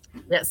rabbit's feet.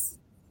 Yes.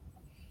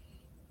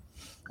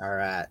 All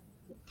right.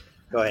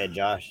 Go ahead,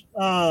 Josh.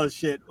 Oh,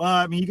 shit. Well,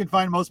 I mean, you can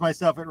find most of my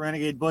stuff at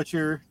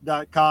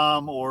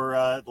renegadebutcher.com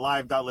or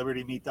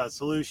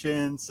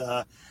live.libertymeat.solutions.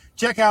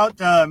 Check out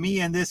me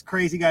and this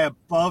crazy guy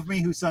above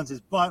me who suns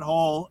his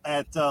butthole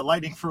at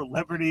Lightning for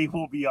Liberty.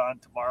 Will be on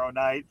tomorrow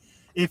night.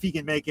 If he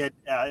can make it,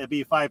 it'll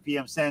be 5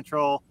 p.m.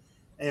 Central.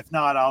 If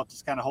not, I'll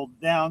just kind of hold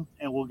it down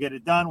and we'll get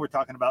it done. We're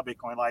talking about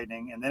Bitcoin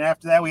Lightning. And then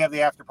after that, we have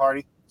the after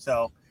party.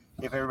 So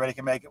if everybody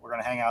can make it, we're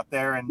going to hang out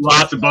there. And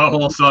lots of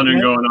butthole sunning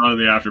going on in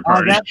the after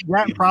party. That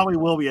probably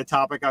will be a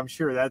topic, I'm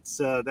sure. That's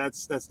not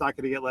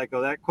going to get let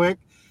go that quick.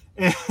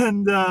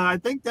 And I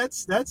think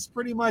that's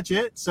pretty much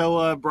it.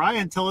 So,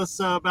 Brian, tell us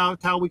about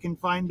how we can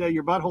find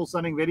your butthole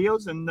sunning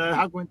videos and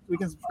how we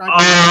can subscribe.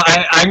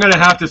 I'm going to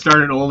have to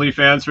start an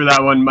OnlyFans for that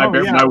one. My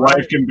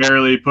wife can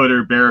barely put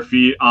her bare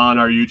feet on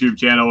our YouTube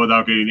channel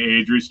without getting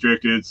age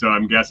restricted. So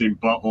I'm guessing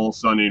butthole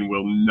sunning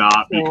will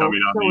not be coming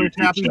on the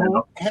YouTube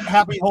channel.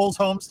 Happy Holes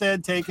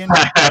Homestead taken.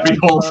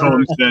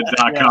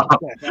 HappyHolesHomestead.com.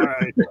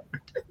 Okay.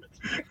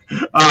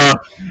 All right.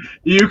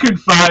 You can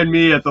find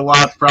me at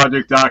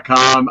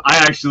thelostproject.com. I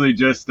actually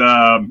just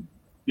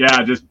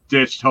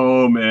ditched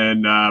home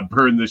and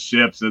burned the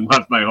ships and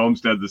left my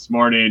homestead this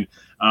morning,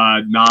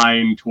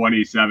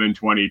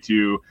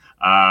 9/27/22.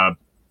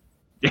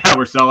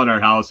 We're selling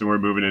our house and we're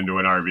moving into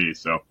an RV,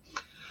 so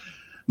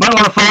might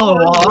want to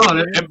follow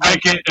along.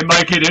 It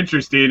might get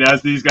interesting.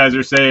 As these guys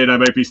are saying, I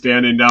might be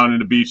standing down in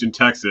the beach in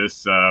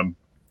Texas,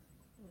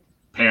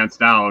 pants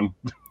down,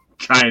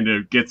 trying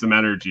to get some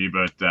energy.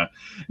 But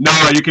no,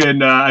 you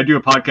can I do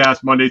a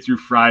podcast Monday through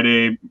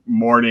Friday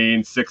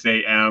morning, 6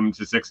 a.m.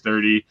 to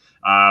 6:30.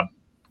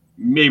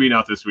 Maybe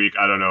not this week,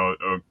 I don't know,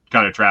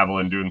 kind of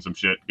traveling, doing some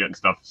shit, getting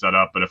stuff set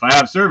up, but if I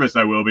have service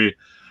I will be.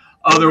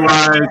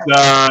 Otherwise,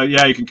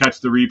 you can catch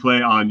the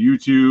replay on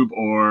YouTube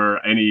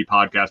or any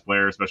podcast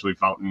player, especially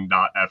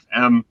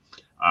fountain.fm.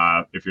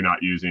 If you're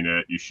not using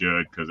it, you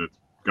should, because it's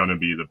going to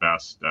be the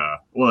best.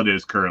 It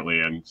is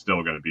currently and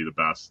still going to be the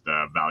best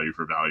value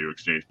for value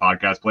exchange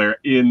podcast player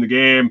in the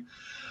game.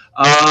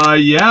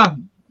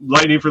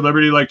 Lightning for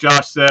Liberty, like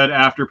Josh said,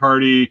 after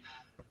party,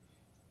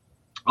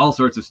 all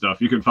sorts of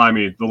stuff. You can find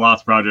me, The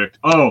Lost Project.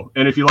 Oh,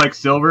 and if you like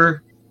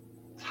silver,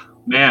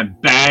 man,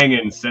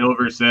 banging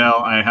silver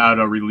sale. I had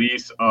a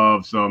release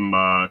of some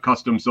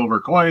custom silver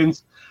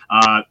coins.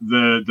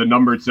 The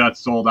numbered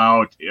sets sold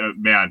out,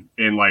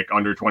 in like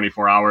under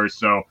 24 hours.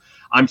 So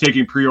I'm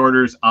taking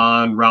pre-orders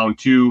on round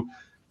 2.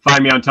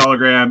 Find me on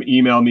Telegram,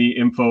 email me,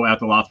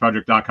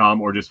 info@thelostproject.com,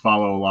 or just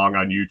follow along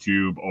on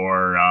YouTube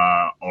or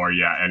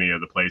any of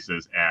the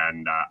places.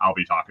 And I'll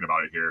be talking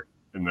about it here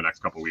in the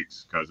next couple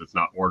weeks because it's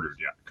not ordered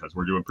yet because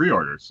we're doing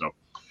pre-orders. So,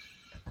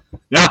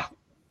 yeah.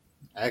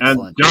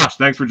 Excellent. And Josh,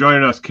 thanks for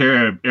joining us.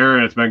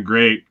 Erin, it's been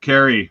great.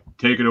 Kerry,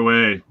 take it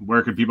away.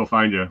 Where can people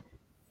find you?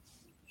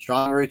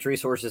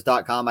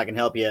 StrongRootsResources.com. I can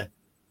help you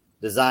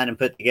design and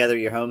put together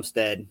your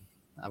homestead.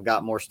 I've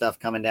got more stuff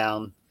coming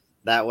down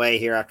that way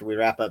here after we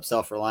wrap up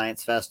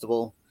Self-Reliance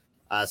Festival.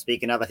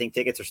 Speaking of, I think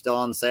tickets are still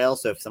on sale.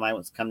 So if somebody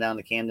wants to come down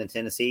to Camden,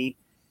 Tennessee,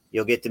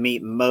 you'll get to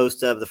meet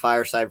most of the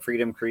Fireside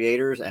Freedom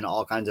creators and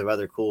all kinds of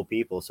other cool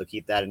people. So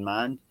keep that in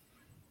mind.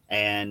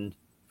 And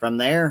from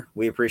there,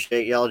 we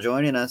appreciate y'all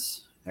joining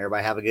us.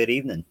 Everybody have a good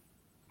evening.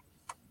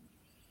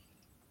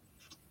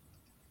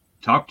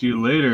 Talk to you later.